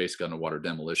of basic underwater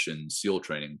demolition, SEAL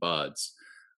training, buds,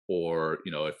 or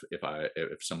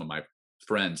if some of my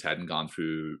friends hadn't gone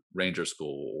through Ranger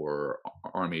School or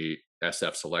Army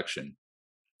SF selection,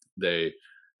 they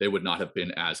they would not have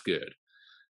been as good.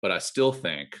 But I still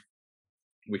think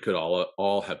we could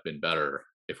all have been better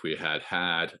if we had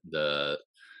had the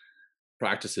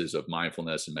practices of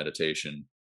mindfulness and meditation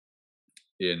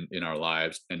in our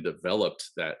lives, and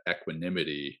developed that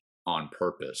equanimity on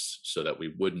purpose, so that we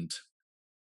wouldn't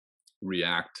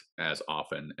react as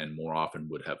often, and more often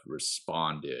would have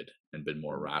responded and been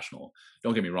more rational.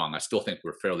 Don't get me wrong, I still think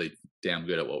we're fairly damn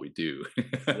good at what we do.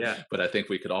 Yeah. But I think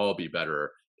we could all be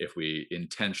better if we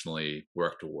intentionally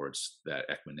work towards that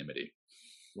equanimity.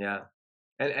 Yeah.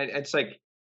 And it's like,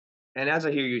 and as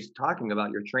I hear you talking about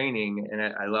your training, and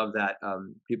I love that,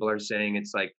 people are saying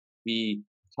it's like be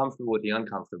comfortable with the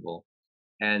uncomfortable,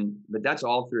 but that's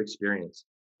all through experience.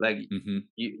 Like Hmm.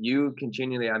 you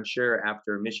continually, I'm sure,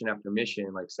 after mission,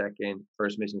 like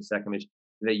first mission, second mission,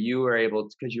 that you were able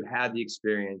to, because you had the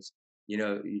experience,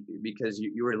 because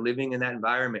you were living in that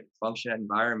environment, function that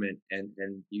environment, and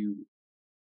you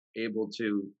able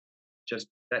to just,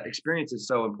 that experience is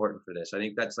so important for this. I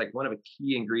think that's like one of the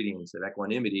key ingredients of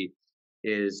equanimity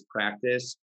is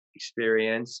practice,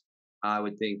 experience. I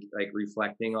would think like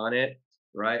reflecting on it,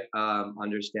 right?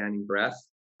 Understanding breath,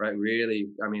 right? Really,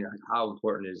 I mean, how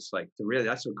important is like to really,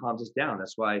 that's what calms us down.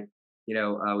 That's why,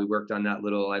 we worked on that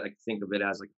little, I like to think of it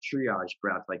as like a triage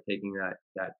breath, like taking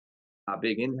that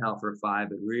big inhale for 5,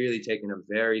 but really taking a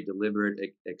very deliberate,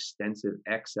 extensive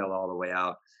exhale all the way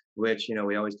out, which,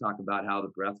 we always talk about how the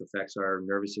breath affects our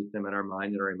nervous system and our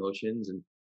mind and our emotions and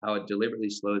how it deliberately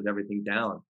slows everything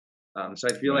down. So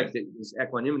I feel like this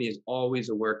equanimity is always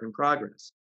a work in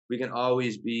progress. We can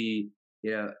always be,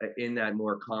 in that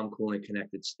more calm, cool, and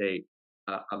connected state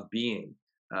of being,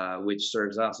 which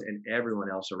serves us and everyone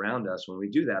else around us when we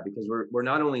do that, because we're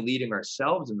not only leading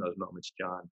ourselves in those moments,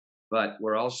 John, but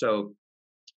we're also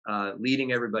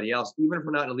leading everybody else. Even if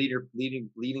we're not in a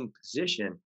leading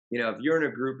position, if you're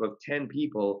in a group of 10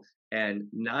 people and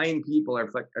 9 people are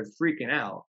freaking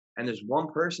out, and there's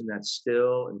one person that's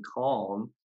still and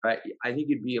calm, right? I think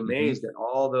you'd be amazed that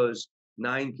all those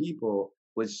 9 people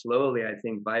would slowly, I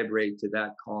think, vibrate to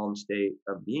that calm state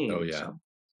of being. Oh yeah,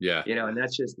 yeah. And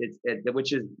that's just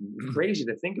which is crazy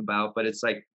to think about, but it's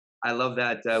like, I love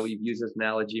that we've used this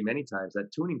analogy many times.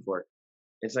 That tuning fork.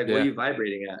 It's like, what are you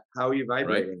vibrating at? How are you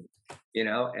vibrating? Right.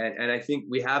 And I think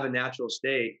we have a natural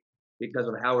state because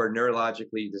of how we're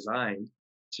neurologically designed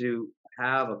to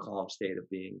have a calm state of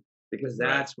being, because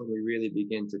that's when we really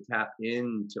begin to tap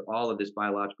into all of this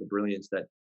biological brilliance that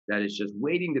is just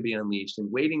waiting to be unleashed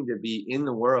and waiting to be in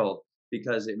the world,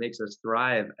 because it makes us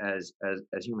thrive as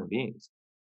human beings.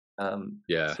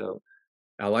 So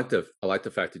I like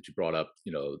the fact that you brought up,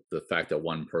 the fact that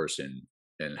one person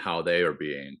and how they are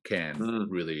being can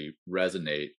really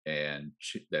resonate, and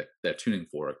that tuning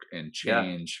fork and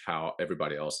change how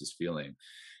everybody else is feeling.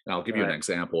 And I'll give you an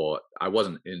example. I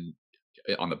wasn't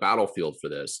on the battlefield for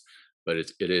this, but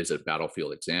it is a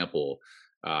battlefield example.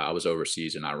 I was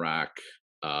overseas in Iraq,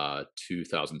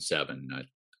 2007. I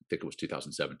think it was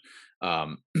 2007.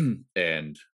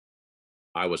 And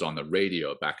I was on the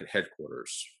radio back at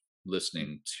headquarters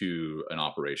listening to an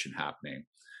operation happening.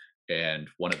 And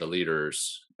one of the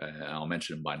leaders, and I'll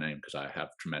mention him by name because I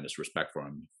have tremendous respect for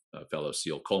him, fellow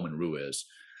SEAL Coleman Ruiz,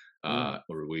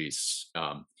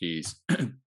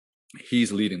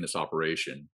 he's leading this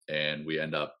operation, and we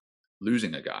end up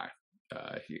losing a guy.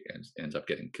 He ends up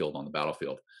getting killed on the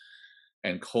battlefield.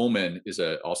 And Coleman is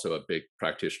also a big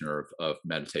practitioner of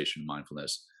meditation and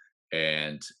mindfulness.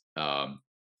 And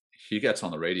he gets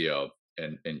on the radio,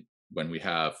 and when we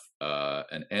have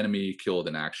an enemy killed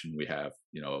in action, we have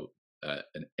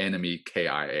an enemy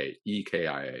KIA,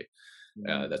 EKIA.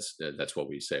 That's what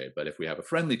we say. But if we have a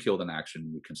friendly killed in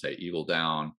action, we can say eagle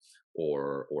down,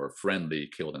 or friendly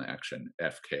killed in action,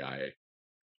 FKIA.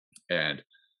 And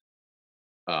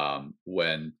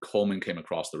when Coleman came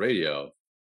across the radio,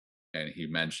 and he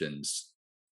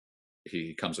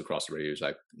comes across the radio, he's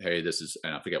like, "Hey, this is,"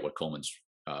 and I forget what Coleman's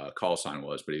call sign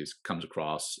was, but he comes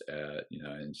across, and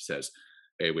he says,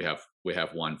 "Hey, we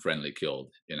have one friendly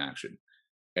killed in action."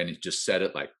 And he just said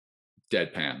it like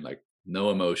deadpan, like no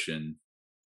emotion,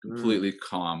 completely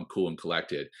calm, cool, and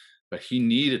collected. But he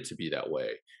needed to be that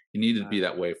way. He needed to be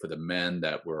that way for the men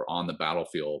that were on the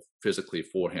battlefield physically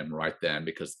for him right then,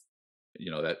 because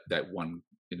that one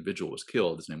individual was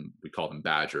killed. His name, we called him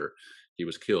Badger. He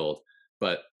was killed,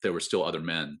 but there were still other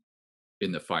men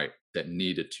in the fight that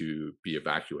needed to be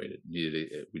evacuated.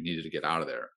 We needed to get out of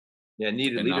there. Yeah,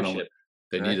 needed leadership.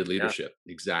 They needed leadership,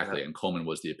 exactly. And Coleman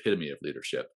was the epitome of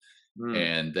leadership.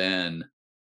 And then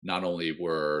not only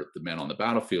were the men on the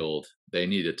battlefield, they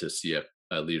needed to see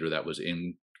a leader that was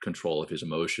in control of his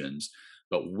emotions,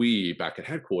 but we back at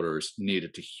headquarters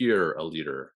needed to hear a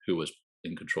leader who was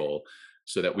in control,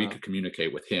 so that we could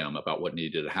communicate with him about what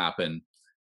needed to happen.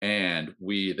 And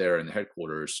we there in the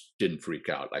headquarters didn't freak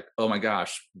out like, "Oh my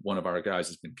gosh, one of our guys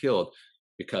has been killed,"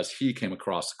 because he came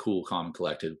across cool, calm, and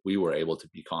collected. We were able to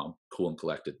be calm, cool, and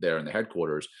collected there in the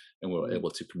headquarters, and we were able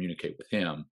to communicate with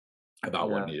him about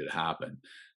what needed to happen.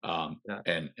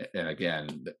 And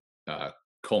again,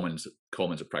 Coleman's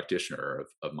a practitioner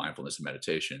of mindfulness and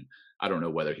meditation. I don't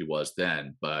know whether he was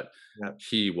then, but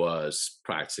he was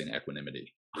practicing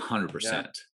equanimity 100%.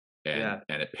 And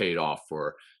it paid off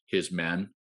for his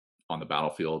men on the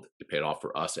battlefield. It paid off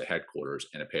for us at headquarters,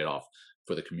 and it paid off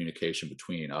for the communication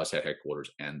between us at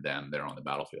headquarters and them there on the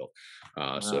battlefield.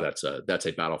 So that's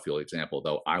a battlefield example,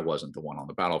 though I wasn't the one on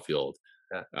the battlefield.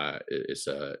 It's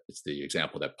the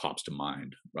example that pops to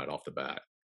mind right off the bat.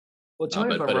 Well, tell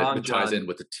me if I'm but wrong, it ties John. in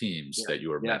with the teams that you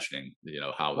were mentioning.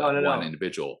 How No. one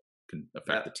individual can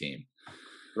affect the team.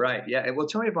 Right. Yeah. Well,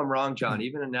 tell me if I'm wrong, John.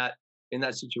 Even in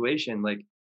that situation, like,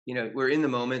 we're in the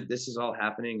moment. This is all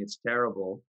happening. It's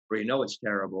terrible. Or it's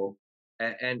terrible.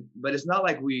 And but it's not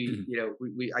like we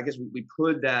I guess we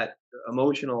put that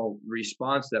emotional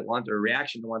response that wants or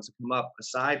reaction that wants to come up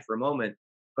aside for a moment.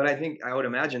 But I would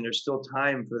imagine there's still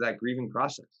time for that grieving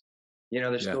process.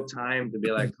 There's Yeah. still time to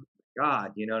be like,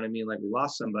 God, you know what I mean? Like we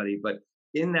lost somebody. But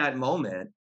in that moment,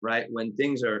 right, when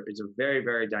it's a very,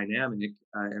 very dynamic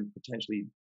and potentially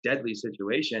deadly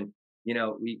situation, you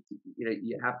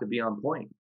have to be on point,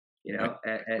 Right.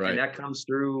 and Right. that comes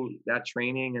through that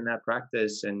training and that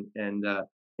practice and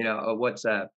what's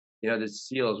the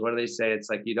SEALs, what do they say? It's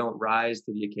like you don't rise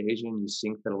to the occasion, you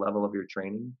sink to the level of your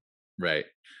training, Right.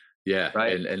 Yeah.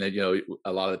 right? And then,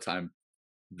 a lot of the time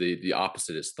the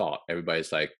opposite is thought.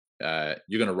 Everybody's like,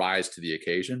 you're going to rise to the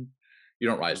occasion. You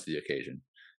don't rise Mhm. to the occasion.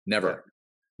 Yeah, Never.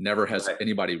 Never has right.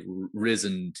 anybody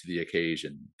risen to the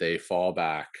occasion. They fall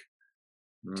back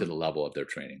to the Mm. level of their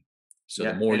training. So the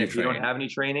Yeah, more and you if you don't train, have any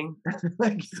training, like, what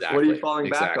are you exactly, falling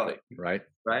back on, exactly, right,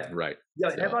 right? right. Yeah,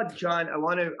 how So about John? I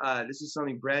want to. This is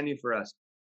something brand new for us.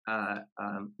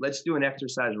 Let's do an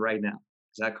exercise right now.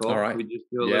 Is that all cool? Can right, we just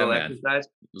do a yeah, little man, exercise?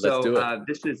 let's So do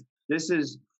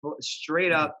it.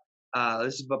 straight up.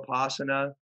 This is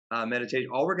Vipassana meditation.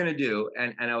 All we're gonna do,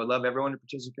 and I would love everyone to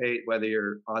participate, whether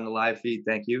you're on the live feed.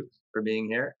 Thank you for being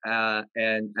here,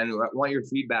 and I want your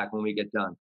feedback when we get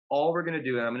done. All we're gonna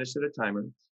do, and I'm gonna set a timer.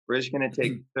 We're just gonna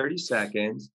take 30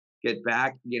 seconds, get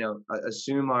back,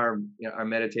 assume our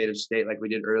meditative state like we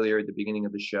did earlier at the beginning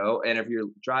of the show. And if you're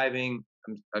driving,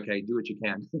 okay, do what you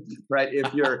can, right?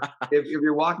 If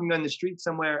you're walking on the street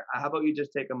somewhere, how about you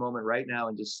just take a moment right now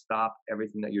and just stop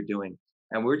everything that you're doing,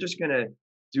 and we're just gonna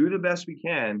do the best we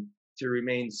can to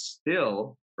remain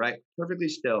still, right? Perfectly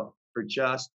still for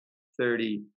just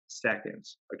 30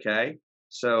 seconds. Okay.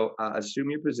 So assume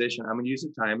your position. I'm gonna use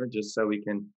a timer just so we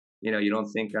can, you don't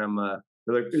think you're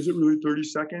like, is it really 30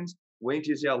 seconds? Wait until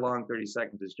you see how long 30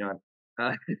 seconds is, John.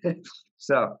 Uh,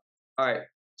 so, all right.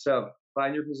 So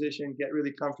find your position, get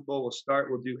really comfortable.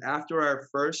 We'll do after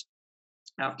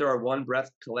our one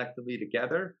breath collectively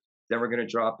together, then we're going to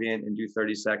drop in and do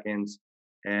 30 seconds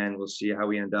and we'll see how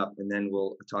we end up. And then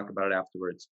we'll talk about it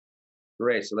afterwards.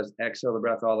 Great. So let's exhale the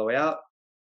breath all the way out.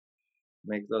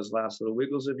 Make those last little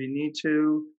wiggles if you need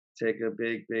to. Take a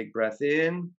big, big breath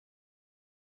in.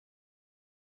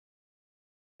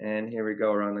 And here we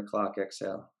go, around the clock,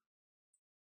 exhale.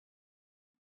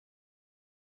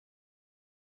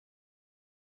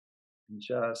 And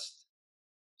just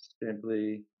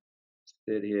simply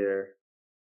sit here.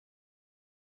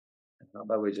 And how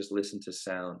about we just listen to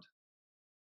sound?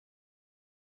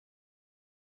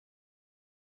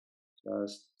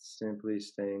 Just simply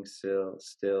staying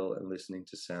still and listening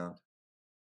to sound.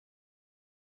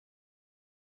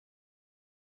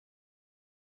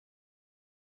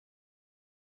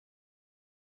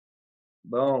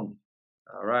 Boom.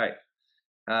 All right.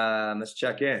 Let's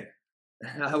check in.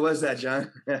 How was that,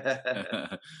 John?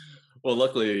 Well,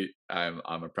 luckily, I'm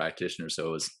a practitioner, so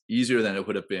it was easier than it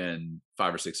would have been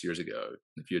 5 or 6 years ago.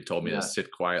 If you had told me to Yeah.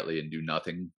 sit quietly and do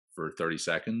nothing for 30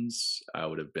 seconds, I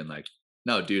would have been like,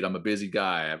 "No, dude, I'm a busy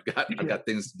guy. I've Yeah. got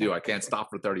things to do. I can't stop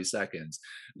for 30 seconds.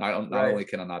 Not Right. only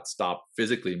can I not stop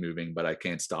physically moving, but I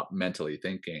can't stop mentally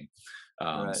thinking."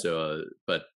 Right.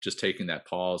 But just taking that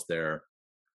pause there,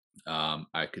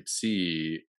 I could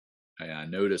see, and I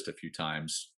noticed a few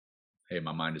times, hey,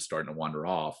 my mind is starting to wander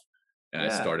off, and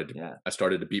Yeah. Yeah. I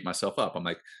started to beat myself up. I'm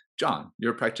like, John,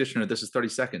 you're a practitioner. This is 30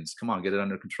 seconds. Come on, get it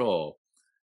under control.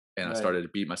 And I Right. started to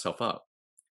beat myself up.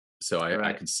 So I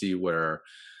Right. can see where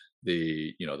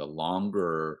the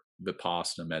longer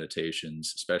Vipassana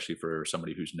meditations, especially for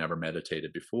somebody who's never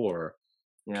meditated before,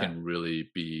 Yeah. can really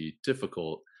be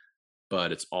difficult.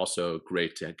 But it's also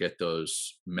great to get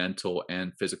those mental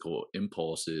and physical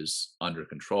impulses under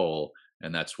control,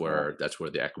 and Yeah. that's where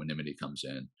the equanimity comes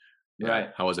in. Yeah,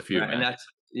 Right. how was it for you, Right. And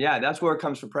man? that's where it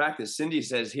comes from practice. Cindy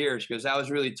says here, she goes, that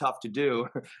was really tough to do.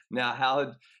 Now,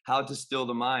 how to still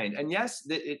the mind. And yes,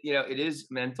 it is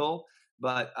mental,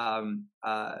 but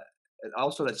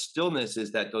also that stillness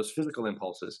is that those physical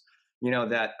impulses,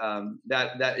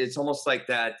 that it's almost like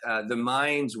that, the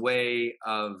mind's way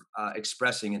of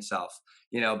expressing itself,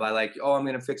 by like, oh, I'm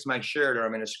going to fix my shirt, or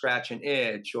I'm going to scratch an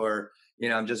itch, or,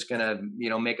 I'm just going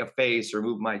to, make a face or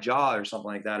move my jaw or something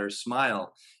like that, or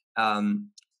smile. Um,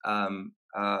 um,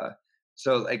 uh,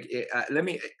 so like, let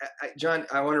me, John,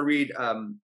 I want to read,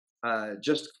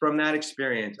 just from that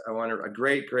experience. A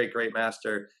great, great, great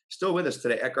master still with us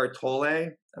today, Eckhart Tolle.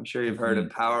 I'm sure you've heard of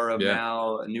Mhm. Power of Yeah.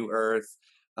 Now, A New Earth,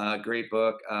 great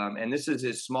book. And this is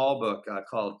his small book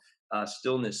called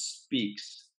Stillness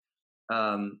Speaks.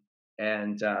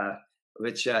 And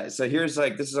which so here's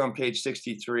like, this is on page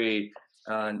 63,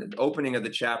 the opening of the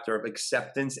chapter of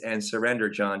acceptance and surrender,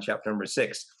 John, chapter number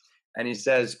 6. And he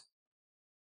says,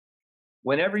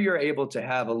 whenever you're able to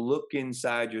have a look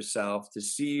inside yourself to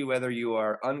see whether you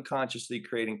are unconsciously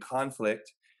creating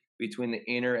conflict between the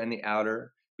inner and the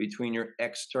outer, between your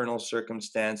external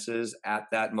circumstances at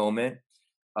that moment,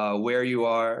 where you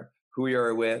are, who you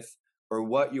are with, or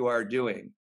what you are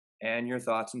doing, and your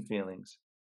thoughts and feelings,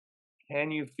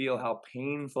 can you feel how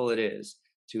painful it is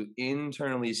to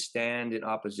internally stand in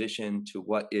opposition to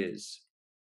what is?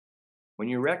 When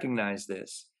you recognize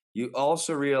this, you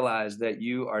also realize that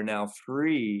you are now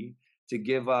free to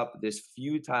give up this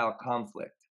futile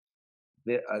conflict,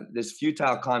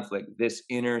 this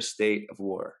inner state of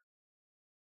war.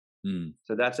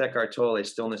 So that's Eckhart Tolle,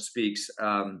 Stillness Speaks.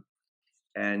 And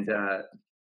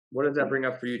what does that bring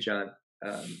up for you, John?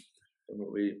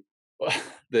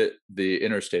 The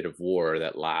inner state of war,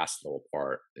 that last little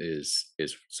part, is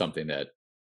something that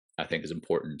I think is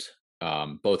important,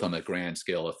 both on the grand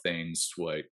scale of things,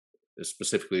 like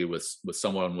specifically with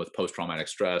someone with post-traumatic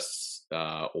stress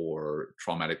or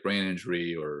traumatic brain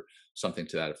injury or something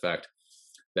to that effect,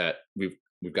 that we've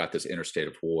got this inner state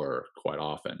of war quite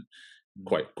often,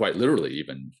 quite literally.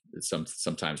 Even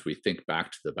sometimes we think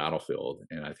back to the battlefield,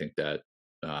 and I think that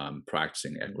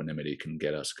practicing equanimity can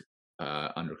get us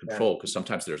under control, because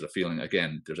sometimes there's a feeling of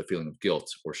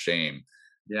guilt or shame,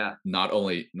 not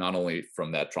only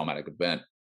from that traumatic event,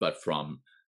 but from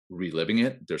reliving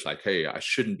it. There's like, hey, I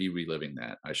shouldn't be reliving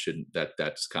that.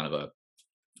 That's kind of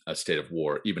a state of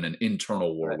war, even an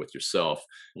internal war with yourself.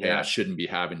 Hey, I shouldn't be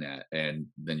having that, and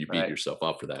then you beat yourself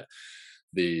up for that.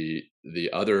 The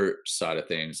other side of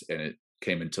things, and it's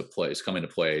come into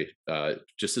play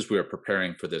just as we were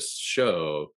preparing for this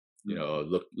show.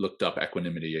 Looked up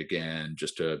equanimity again,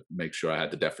 just to make sure I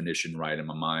had the definition right in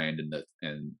my mind,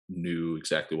 and knew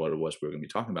exactly what it was we were going to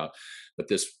be talking about. But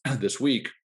this week,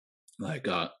 like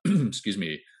excuse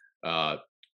me,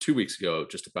 2 weeks ago,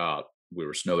 just about, we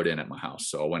were snowed in at my house,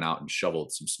 so I went out and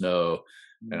shoveled some snow.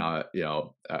 And I'm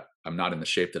not in the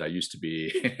shape that I used to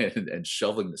be, and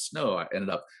shoveling the snow, I ended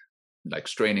up like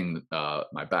straining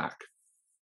my back,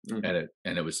 and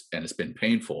it's been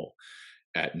painful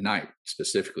at night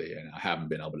specifically, and I haven't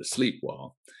been able to sleep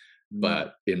well.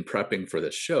 But in prepping for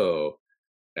this show,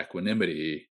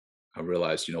 equanimity, I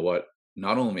realized, you know what,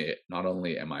 not only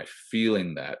am I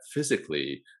feeling that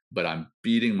physically, but I'm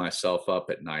beating myself up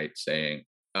at night saying,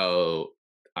 oh,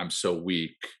 I'm so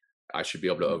weak, I should be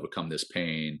able to overcome this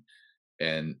pain.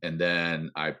 And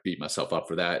then I beat myself up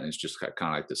for that, and it's just kind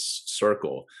of like this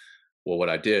circle. Well, what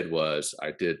I did was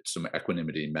I did some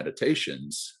equanimity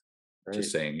meditations,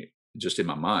 just in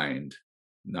my mind,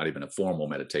 not even a formal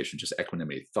meditation, just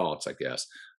equanimity thoughts, I guess,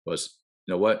 was,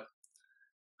 you know what?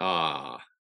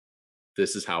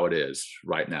 This is how it is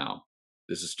right now.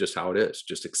 This is just how it is.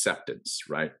 Just acceptance,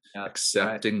 right?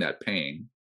 Accepting that pain.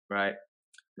 Right.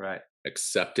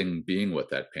 Accepting being with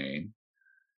that pain,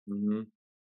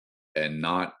 and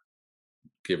not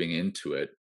giving into it.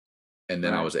 And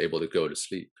then I was able to go to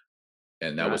sleep.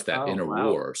 And that was that inner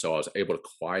war. So I was able to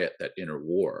quiet that inner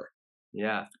war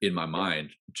in my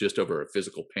mind, just over a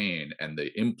physical pain. And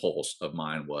the impulse of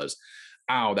mine was,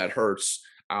 ow, that hurts,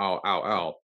 ow, ow,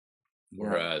 ow.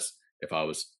 Whereas if I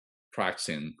was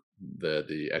practicing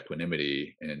the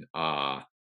equanimity and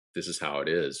this is how it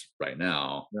is right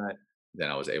now, then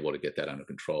I was able to get that under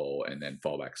control and then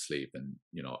fall back to sleep, and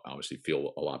obviously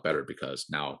feel a lot better, because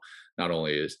now not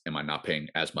only am I not paying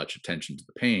as much attention to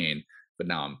the pain, but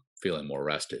now I'm feeling more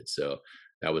rested. So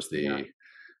that was the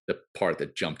part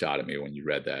that jumped out at me when you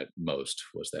read that most,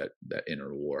 was that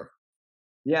inner war.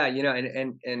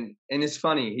 And it's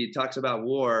funny, he talks about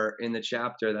war in the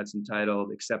chapter that's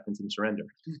entitled Acceptance and Surrender.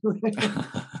 So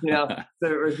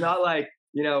it's not like,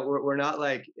 we're not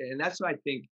like, and that's what I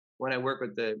think when I work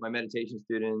with my meditation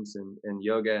students and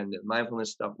yoga and the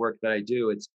mindfulness work that I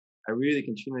do, I really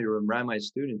continually remind my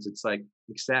students, it's like,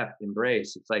 accept,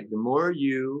 embrace. It's like the more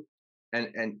you,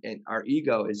 and our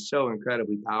ego is so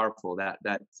incredibly powerful,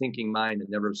 that thinking mind that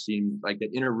never seemed like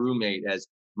that inner roommate, as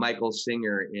Michael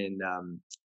Singer in the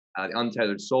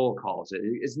Untethered Soul calls it.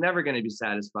 It's never going to be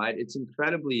satisfied. It's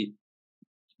incredibly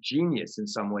genius in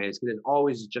some ways, because it's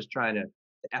always just trying to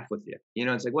F with you.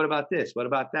 It's like, what about this? What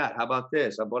about that? How about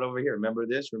this? How about over here? Remember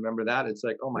this? Remember that? It's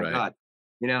like, oh my God.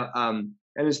 And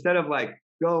instead of like,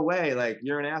 go away, like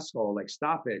you're an asshole, like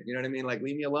stop it. You know what I mean? Like,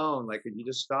 leave me alone. Like, could you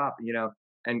just stop,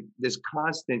 and this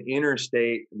constant inner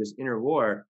state, this inner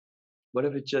war, what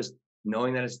if it's just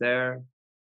knowing that it's there,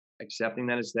 accepting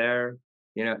that it's there,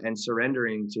 and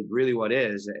surrendering to really what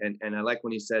is. And I like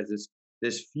when he says this,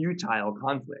 this futile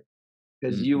conflict,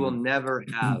 because you will Hmm. never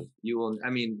have, you will, I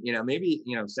mean, maybe,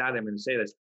 sadly, I'm going to say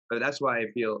this, but that's why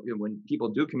I feel, when people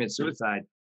do commit suicide,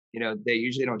 they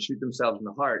usually don't shoot themselves in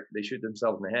the heart, they shoot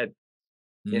themselves in the head.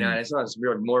 And Mm. it's not, it's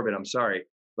real morbid, I'm sorry,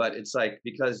 but it's like,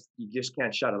 because you just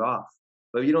can't shut it off.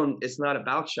 But you don't, it's not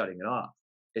about shutting it off.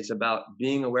 It's about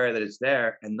being aware that it's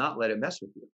there and not let it mess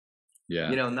with you. Yeah.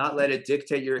 Not let it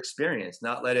dictate your experience,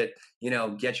 not let it,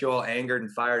 get you all angered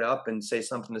and fired up and say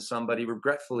something to somebody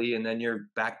regretfully, and then you're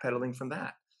backpedaling from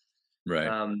that. Right.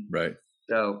 Um, Right.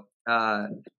 so,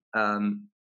 um,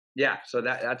 yeah, so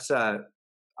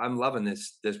I'm loving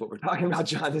what we're talking about,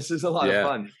 John. This is a lot of Yeah.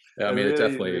 fun. I It mean, it really,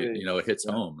 definitely, really, it hits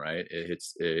yeah, home, right? It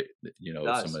hits it, some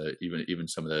does. of the, even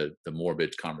some of the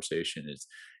morbid conversation is,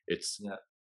 it's, Yeah,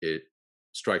 it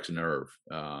strikes a nerve.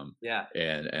 yeah,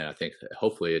 And I think that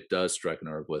hopefully it does strike a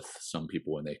nerve with some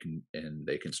people, and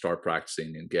they can start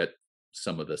practicing and get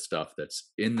some of the stuff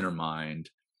that's in their mind,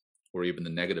 or even the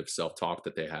negative self-talk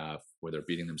that they have, where they're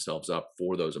beating themselves up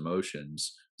for those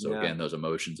emotions. So yeah, again, those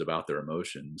emotions about their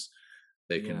emotions,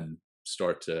 they yeah. can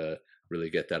start to really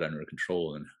get that under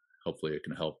control, and hopefully it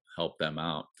can help them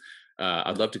out. I'd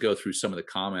Yeah. love to go through some of the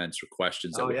comments or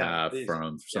questions that Oh we yeah, have please.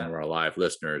 from some of Yeah. our live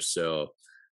listeners. So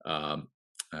um,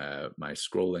 my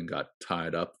scrolling got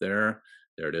tied up there.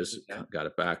 There it is. Okay. Got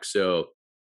it back. So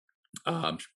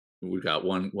um, we got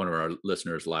one of our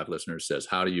listeners, live listeners, says,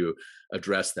 "How do you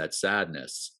address that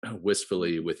sadness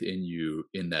wistfully Mhm, within you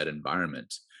in that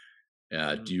environment? Do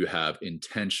mhm. you have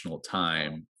intentional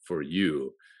time for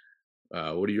you?"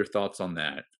 What are your thoughts on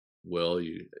that? Will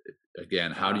you,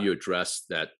 again? How do Uh, you address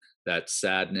that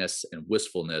sadness and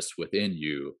wistfulness within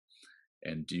you?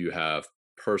 And do you have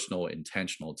personal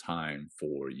intentional time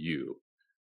for you?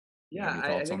 You have yeah, any I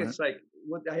thoughts on think that? it's like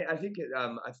what I think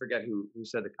I forget who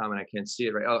said the comment. I can't see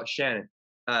it right. Oh, Shannon.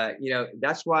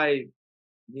 That's why,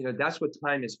 that's what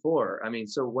time is for. I mean,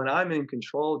 so when I'm in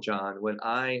control, John, when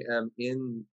I am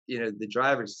in, the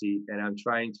driver's seat, and I'm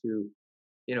trying to,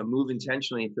 move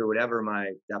intentionally through whatever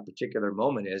that particular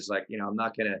moment is, like, I'm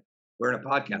not gonna, we're in a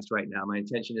podcast right now. My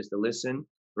intention is to listen,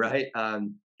 right?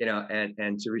 And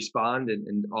to respond,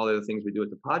 and all the other things we do with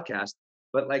the podcast.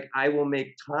 But like, I will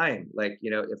make time, like,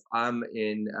 if I'm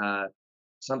in,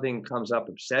 something comes up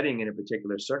upsetting in a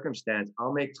particular circumstance,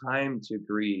 I'll make time to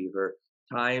grieve, or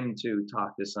time to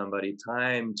talk to somebody,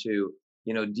 time to,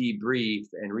 debrief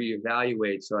and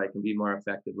reevaluate so I can be more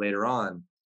effective later on.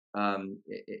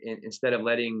 Instead of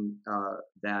letting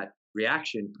that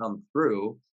reaction come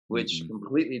through, which Hmm.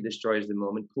 completely destroys the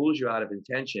moment, pulls you out of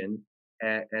intention,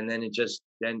 and then it just,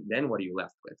 then what are you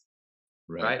left with?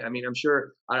 Right. Right? I mean, I'm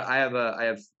sure I have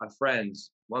a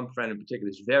friends. One friend in particular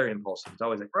is very impulsive. It's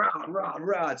always like rah rah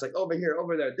rah. It's like over here,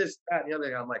 over there, this, that, and the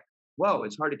other. I'm like, whoa,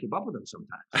 it's hard to keep up with them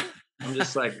sometimes. I'm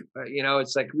just like,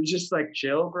 it's like, we just like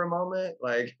chill for a moment,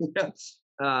 like,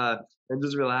 and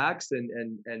just relax,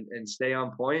 and stay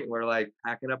on point. We're like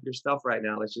packing up your stuff right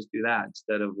now. Let's just do that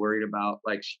instead of worried about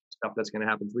like stuff that's going to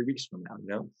happen 3 weeks from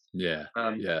now. Yeah.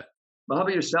 Um, Yeah. but how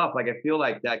about yourself? Like, I feel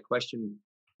like that question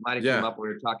might have came Yeah. up when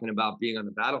we were talking about being on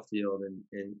the battlefield,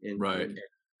 and Right.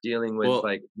 dealing with, Well,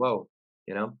 like, whoa,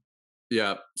 you know?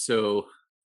 yeah. So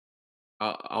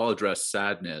I'll address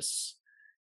sadness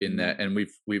in that, Mhm. and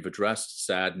we've addressed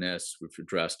sadness, we've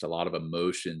addressed a lot of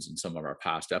emotions in some of our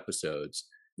past episodes,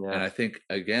 and Yeah. I think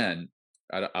again,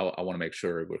 I want to make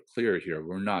sure we're clear here.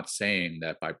 We're not saying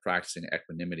that by practicing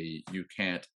equanimity you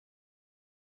can't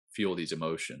feel these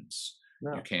emotions. You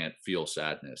No. can't feel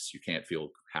sadness. You can't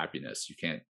feel happiness. You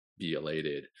can't be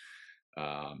elated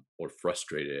or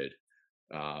frustrated.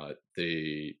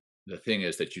 The thing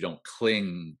is that you don't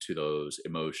cling to those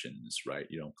emotions, right?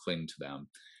 You don't cling to them,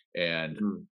 and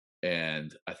Mhm.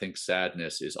 I think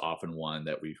sadness is often one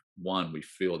that we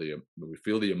feel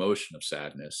the emotion of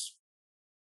sadness,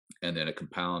 and then it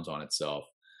compounds on itself,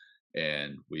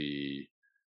 and we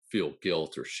feel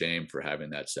guilt or shame for having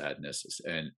that sadness.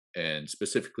 And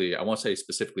specifically, I won't say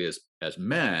specifically as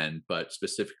men, but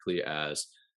specifically as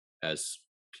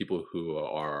people who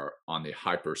are on the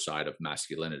hyper side of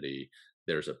masculinity,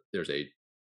 there's a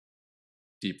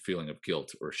deep feeling of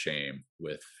guilt or shame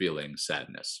with feeling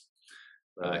sadness.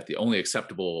 Right. The only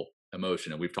acceptable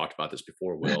emotion, and we've talked about this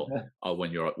before, Will,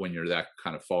 when you're that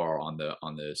kind of far on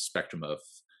the spectrum of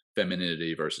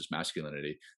femininity versus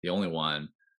masculinity, the only one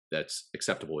that's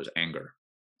acceptable is anger.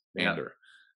 Yeah. Anger,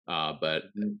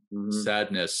 but Mhm. Mhm.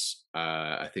 sadness,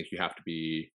 I think you have to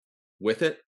be with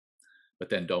it, but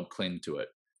then don't cling to it.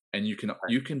 And Right.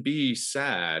 you can be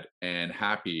sad and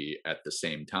happy at the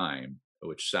same time,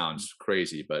 which Mhm. sounds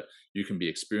crazy, but you can be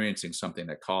experiencing something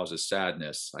that causes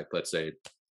sadness, like let's say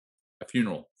a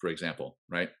funeral, for example,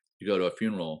 right? You go to a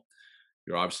funeral,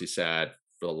 You're obviously sad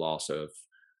for the loss of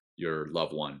your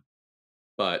loved one,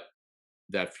 but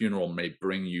that funeral may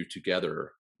bring you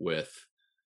together with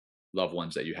loved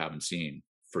ones that you haven't seen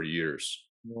for years.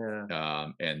 Yeah.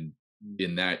 And Mm.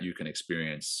 in that, you can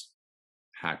experience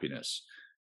happiness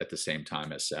at the same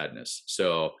time as sadness.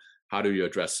 So, how do you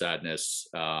address sadness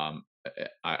and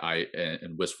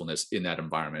wistfulness in that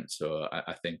environment? So,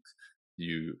 I think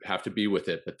you have to be with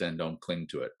it, but then don't cling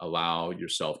to it. Allow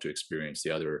yourself to experience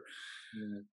the other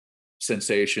Yeah.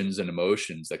 sensations and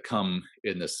emotions that come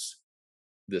in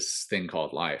this thing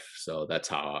called life. So that's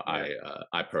how Yeah.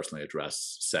 I personally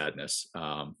address sadness.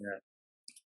 Yeah.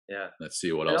 Yeah. Let's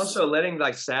see what And else. also letting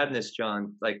like sadness,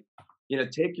 John, like,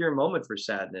 take your moment for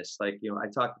sadness. Like, I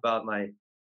talked about my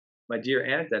dear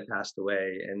aunt that passed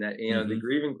away, and that, the Hmm.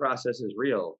 grieving process is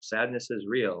real. Sadness is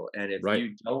real. And if Right,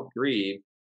 you don't grieve,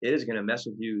 it is going to mess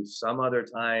with you some other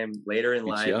time later in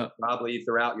beats you life, up. probably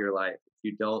throughout your life, if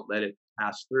you don't let it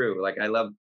pass through. Like, I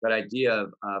love that idea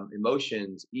of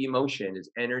emotions. Emotion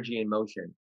is energy in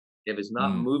motion. If it's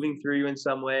not Mm, moving through you in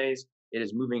some ways, it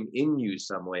is moving in you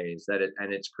some ways,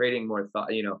 and it's creating more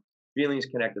thought. Feelings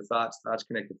connect to thoughts, thoughts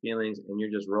connect to feelings, and you're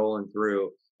just rolling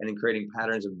through and in creating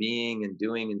patterns of being and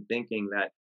doing and thinking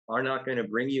that are not going to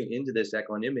bring you into this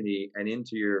equanimity and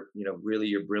into your, really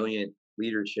your brilliant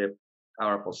leadership,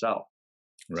 powerful self.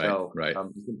 right, So right.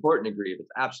 it's important to grieve. It's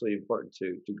absolutely important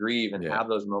to grieve and Yeah. have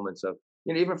those moments of,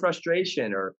 even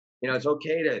frustration, or, it's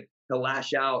okay to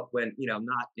lash out when,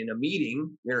 not in a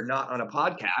meeting, you're not on a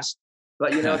podcast,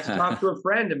 but, to talk to a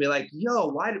friend and be like, yo,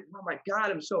 oh my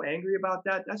God, I'm so angry about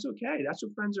that. That's okay. That's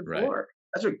what friends are Right, for.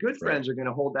 That's what good right. friends are going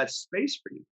to hold that space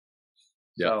for you.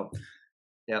 Yep. So,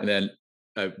 yeah, And then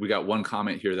we got one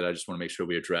comment here that I just want to make sure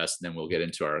we address, and then we'll get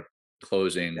into our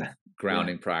closing yeah, yeah,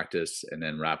 grounding practice and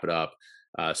then wrap it up.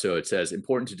 So it says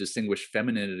important to distinguish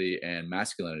femininity and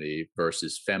masculinity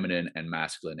versus feminine and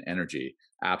masculine energy.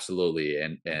 Absolutely,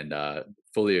 and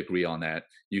fully agree on that.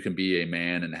 You can be a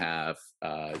man and have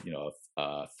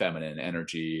feminine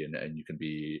energy, and you can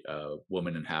be a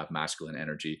woman and have masculine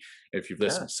energy. If you've yeah,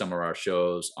 listened to some of our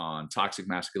shows on toxic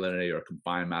masculinity or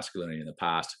confined masculinity in the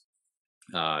past,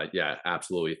 yeah,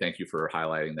 absolutely. Thank you for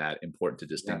highlighting that. Important to yeah.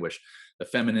 distinguish the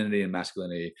femininity and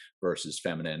masculinity versus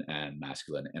feminine and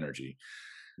masculine energy.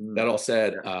 That Mm, all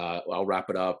said, yeah. I'll wrap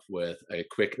it up with a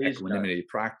quick Please, John. equanimity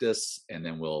practice, and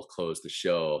then we'll close the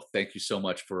show. Thank you so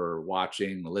much for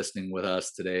watching, listening with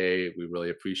us today. We really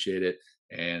appreciate it.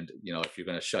 And if you're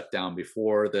going to shut down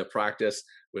before the practice,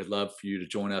 we'd love for you to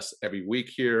join us every week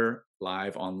here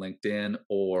live on LinkedIn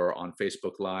or on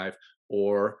Facebook Live,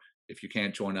 or if you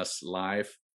can't join us live,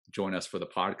 join us for the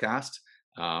podcast,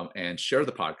 and share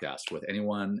the podcast with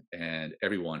anyone and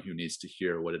everyone who needs to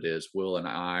hear what it is Will and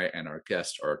I and our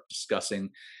guests are discussing.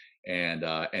 And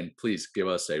please give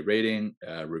us a rating,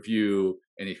 review,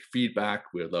 any feedback.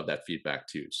 We would love that feedback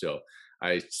too. So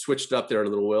I switched up there a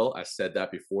little, Will. I said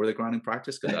that before the grounding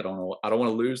practice because I don't want to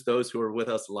lose those who are with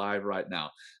us live right now.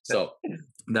 So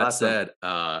that Awesome. said,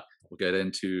 we'll get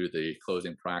into the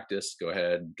closing practice. Go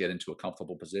ahead and get into a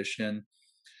comfortable position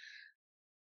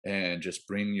and just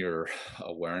bring your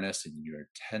awareness and your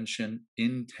attention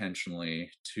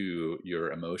intentionally to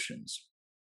your emotions.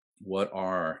 What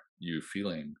are you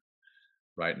feeling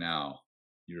right now?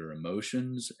 Your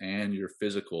emotions and your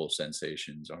physical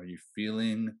sensations. Are you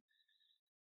feeling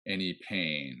any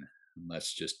pain?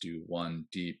 Let's just do one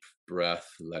deep breath,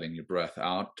 letting your breath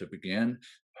out to begin.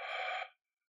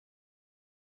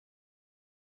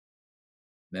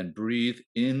 Then breathe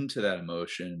into that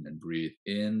emotion and breathe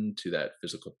into that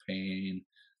physical pain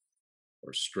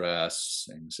or stress,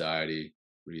 anxiety.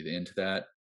 Breathe into that,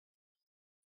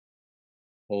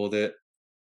 hold it,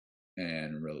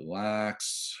 and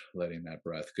relax, letting that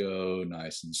breath go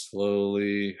nice and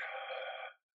slowly.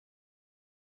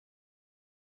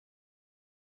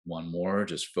 One more,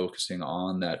 just focusing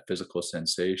on that physical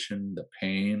sensation, the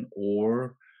pain,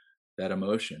 or that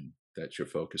emotion that you're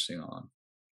focusing on.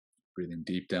 Breathing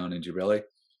deep down into your belly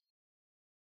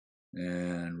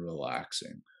and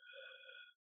relaxing.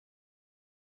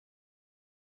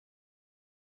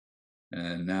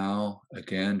 And now,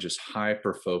 again, just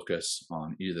hyper focus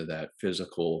on either that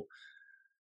physical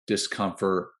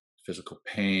discomfort, physical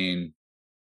pain,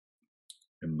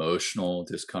 emotional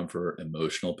discomfort,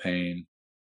 emotional pain.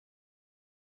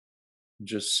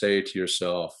 Just say to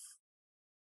yourself,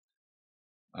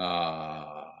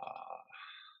 ah,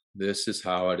 this is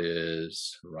how it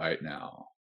is right now.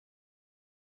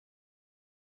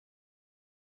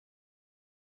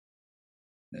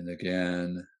 And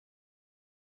again,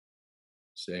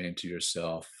 saying to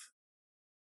yourself,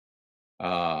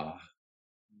 ah,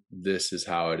 this is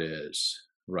how it is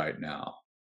right now.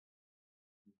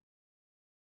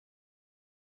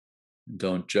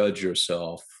 Don't judge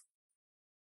yourself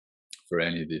for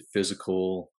any of the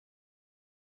physical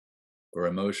or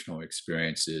emotional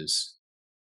experiences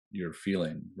you're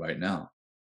feeling right now.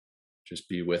 Just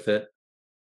be with it,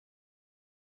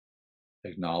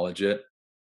 acknowledge it,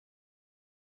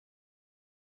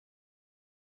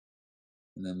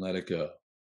 and then let it go.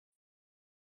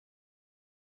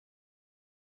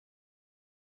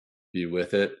 Be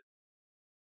with it,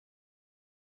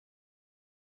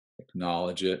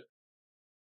 acknowledge it,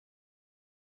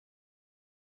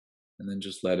 and then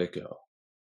just let it go.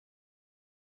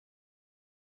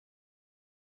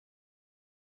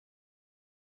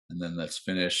 And then let's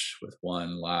finish with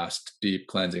one last deep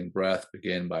cleansing breath.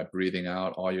 Begin by breathing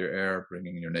out all your air,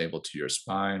 bringing your navel to your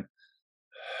spine.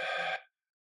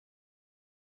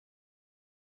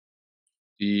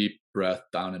 Deep breath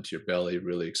down into your belly,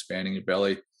 really expanding your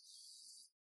belly,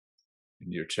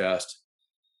 into your chest.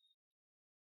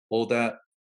 Hold that.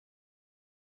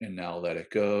 And now let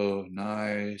it go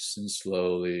nice and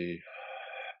slowly.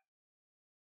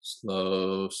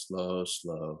 Slow, slow,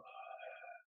 slow.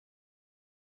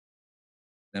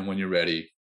 Then when you're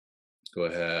ready, go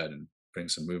ahead and bring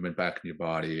some movement back in your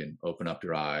body and open up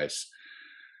your eyes.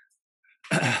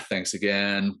 Thanks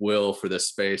again, Will, for this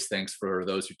space. Thanks for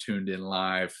those who tuned in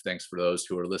live. Thanks for those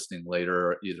who are listening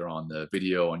later, either on the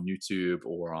video on YouTube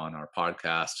or on our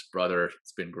podcast. Brother,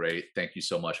 it's been great. Thank you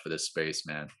so much for this space,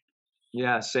 man.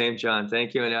 Yeah, same, John.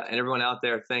 Thank you. And everyone out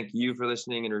there, thank you for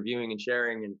listening and reviewing and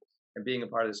sharing and being a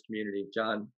part of this community.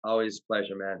 John, always a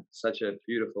pleasure, man. Such a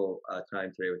beautiful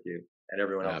time today with you and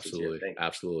everyone else. Absolutely. Here.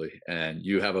 Absolutely. And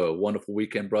you have a wonderful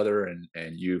weekend, brother.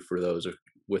 And you, for those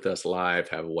with us live,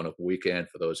 have a wonderful weekend.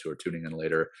 For those who are tuning in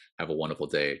later, have a wonderful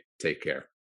day. Take care.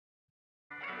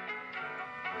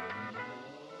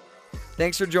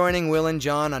 Thanks for joining Will and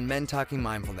John on Men Talking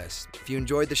Mindfulness. If you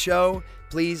enjoyed the show,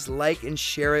 please like and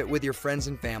share it with your friends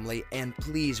and family, and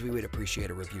please, we would appreciate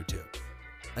a review too.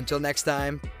 Until next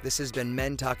time, this has been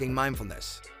Men Talking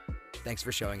Mindfulness. Thanks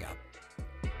for showing up.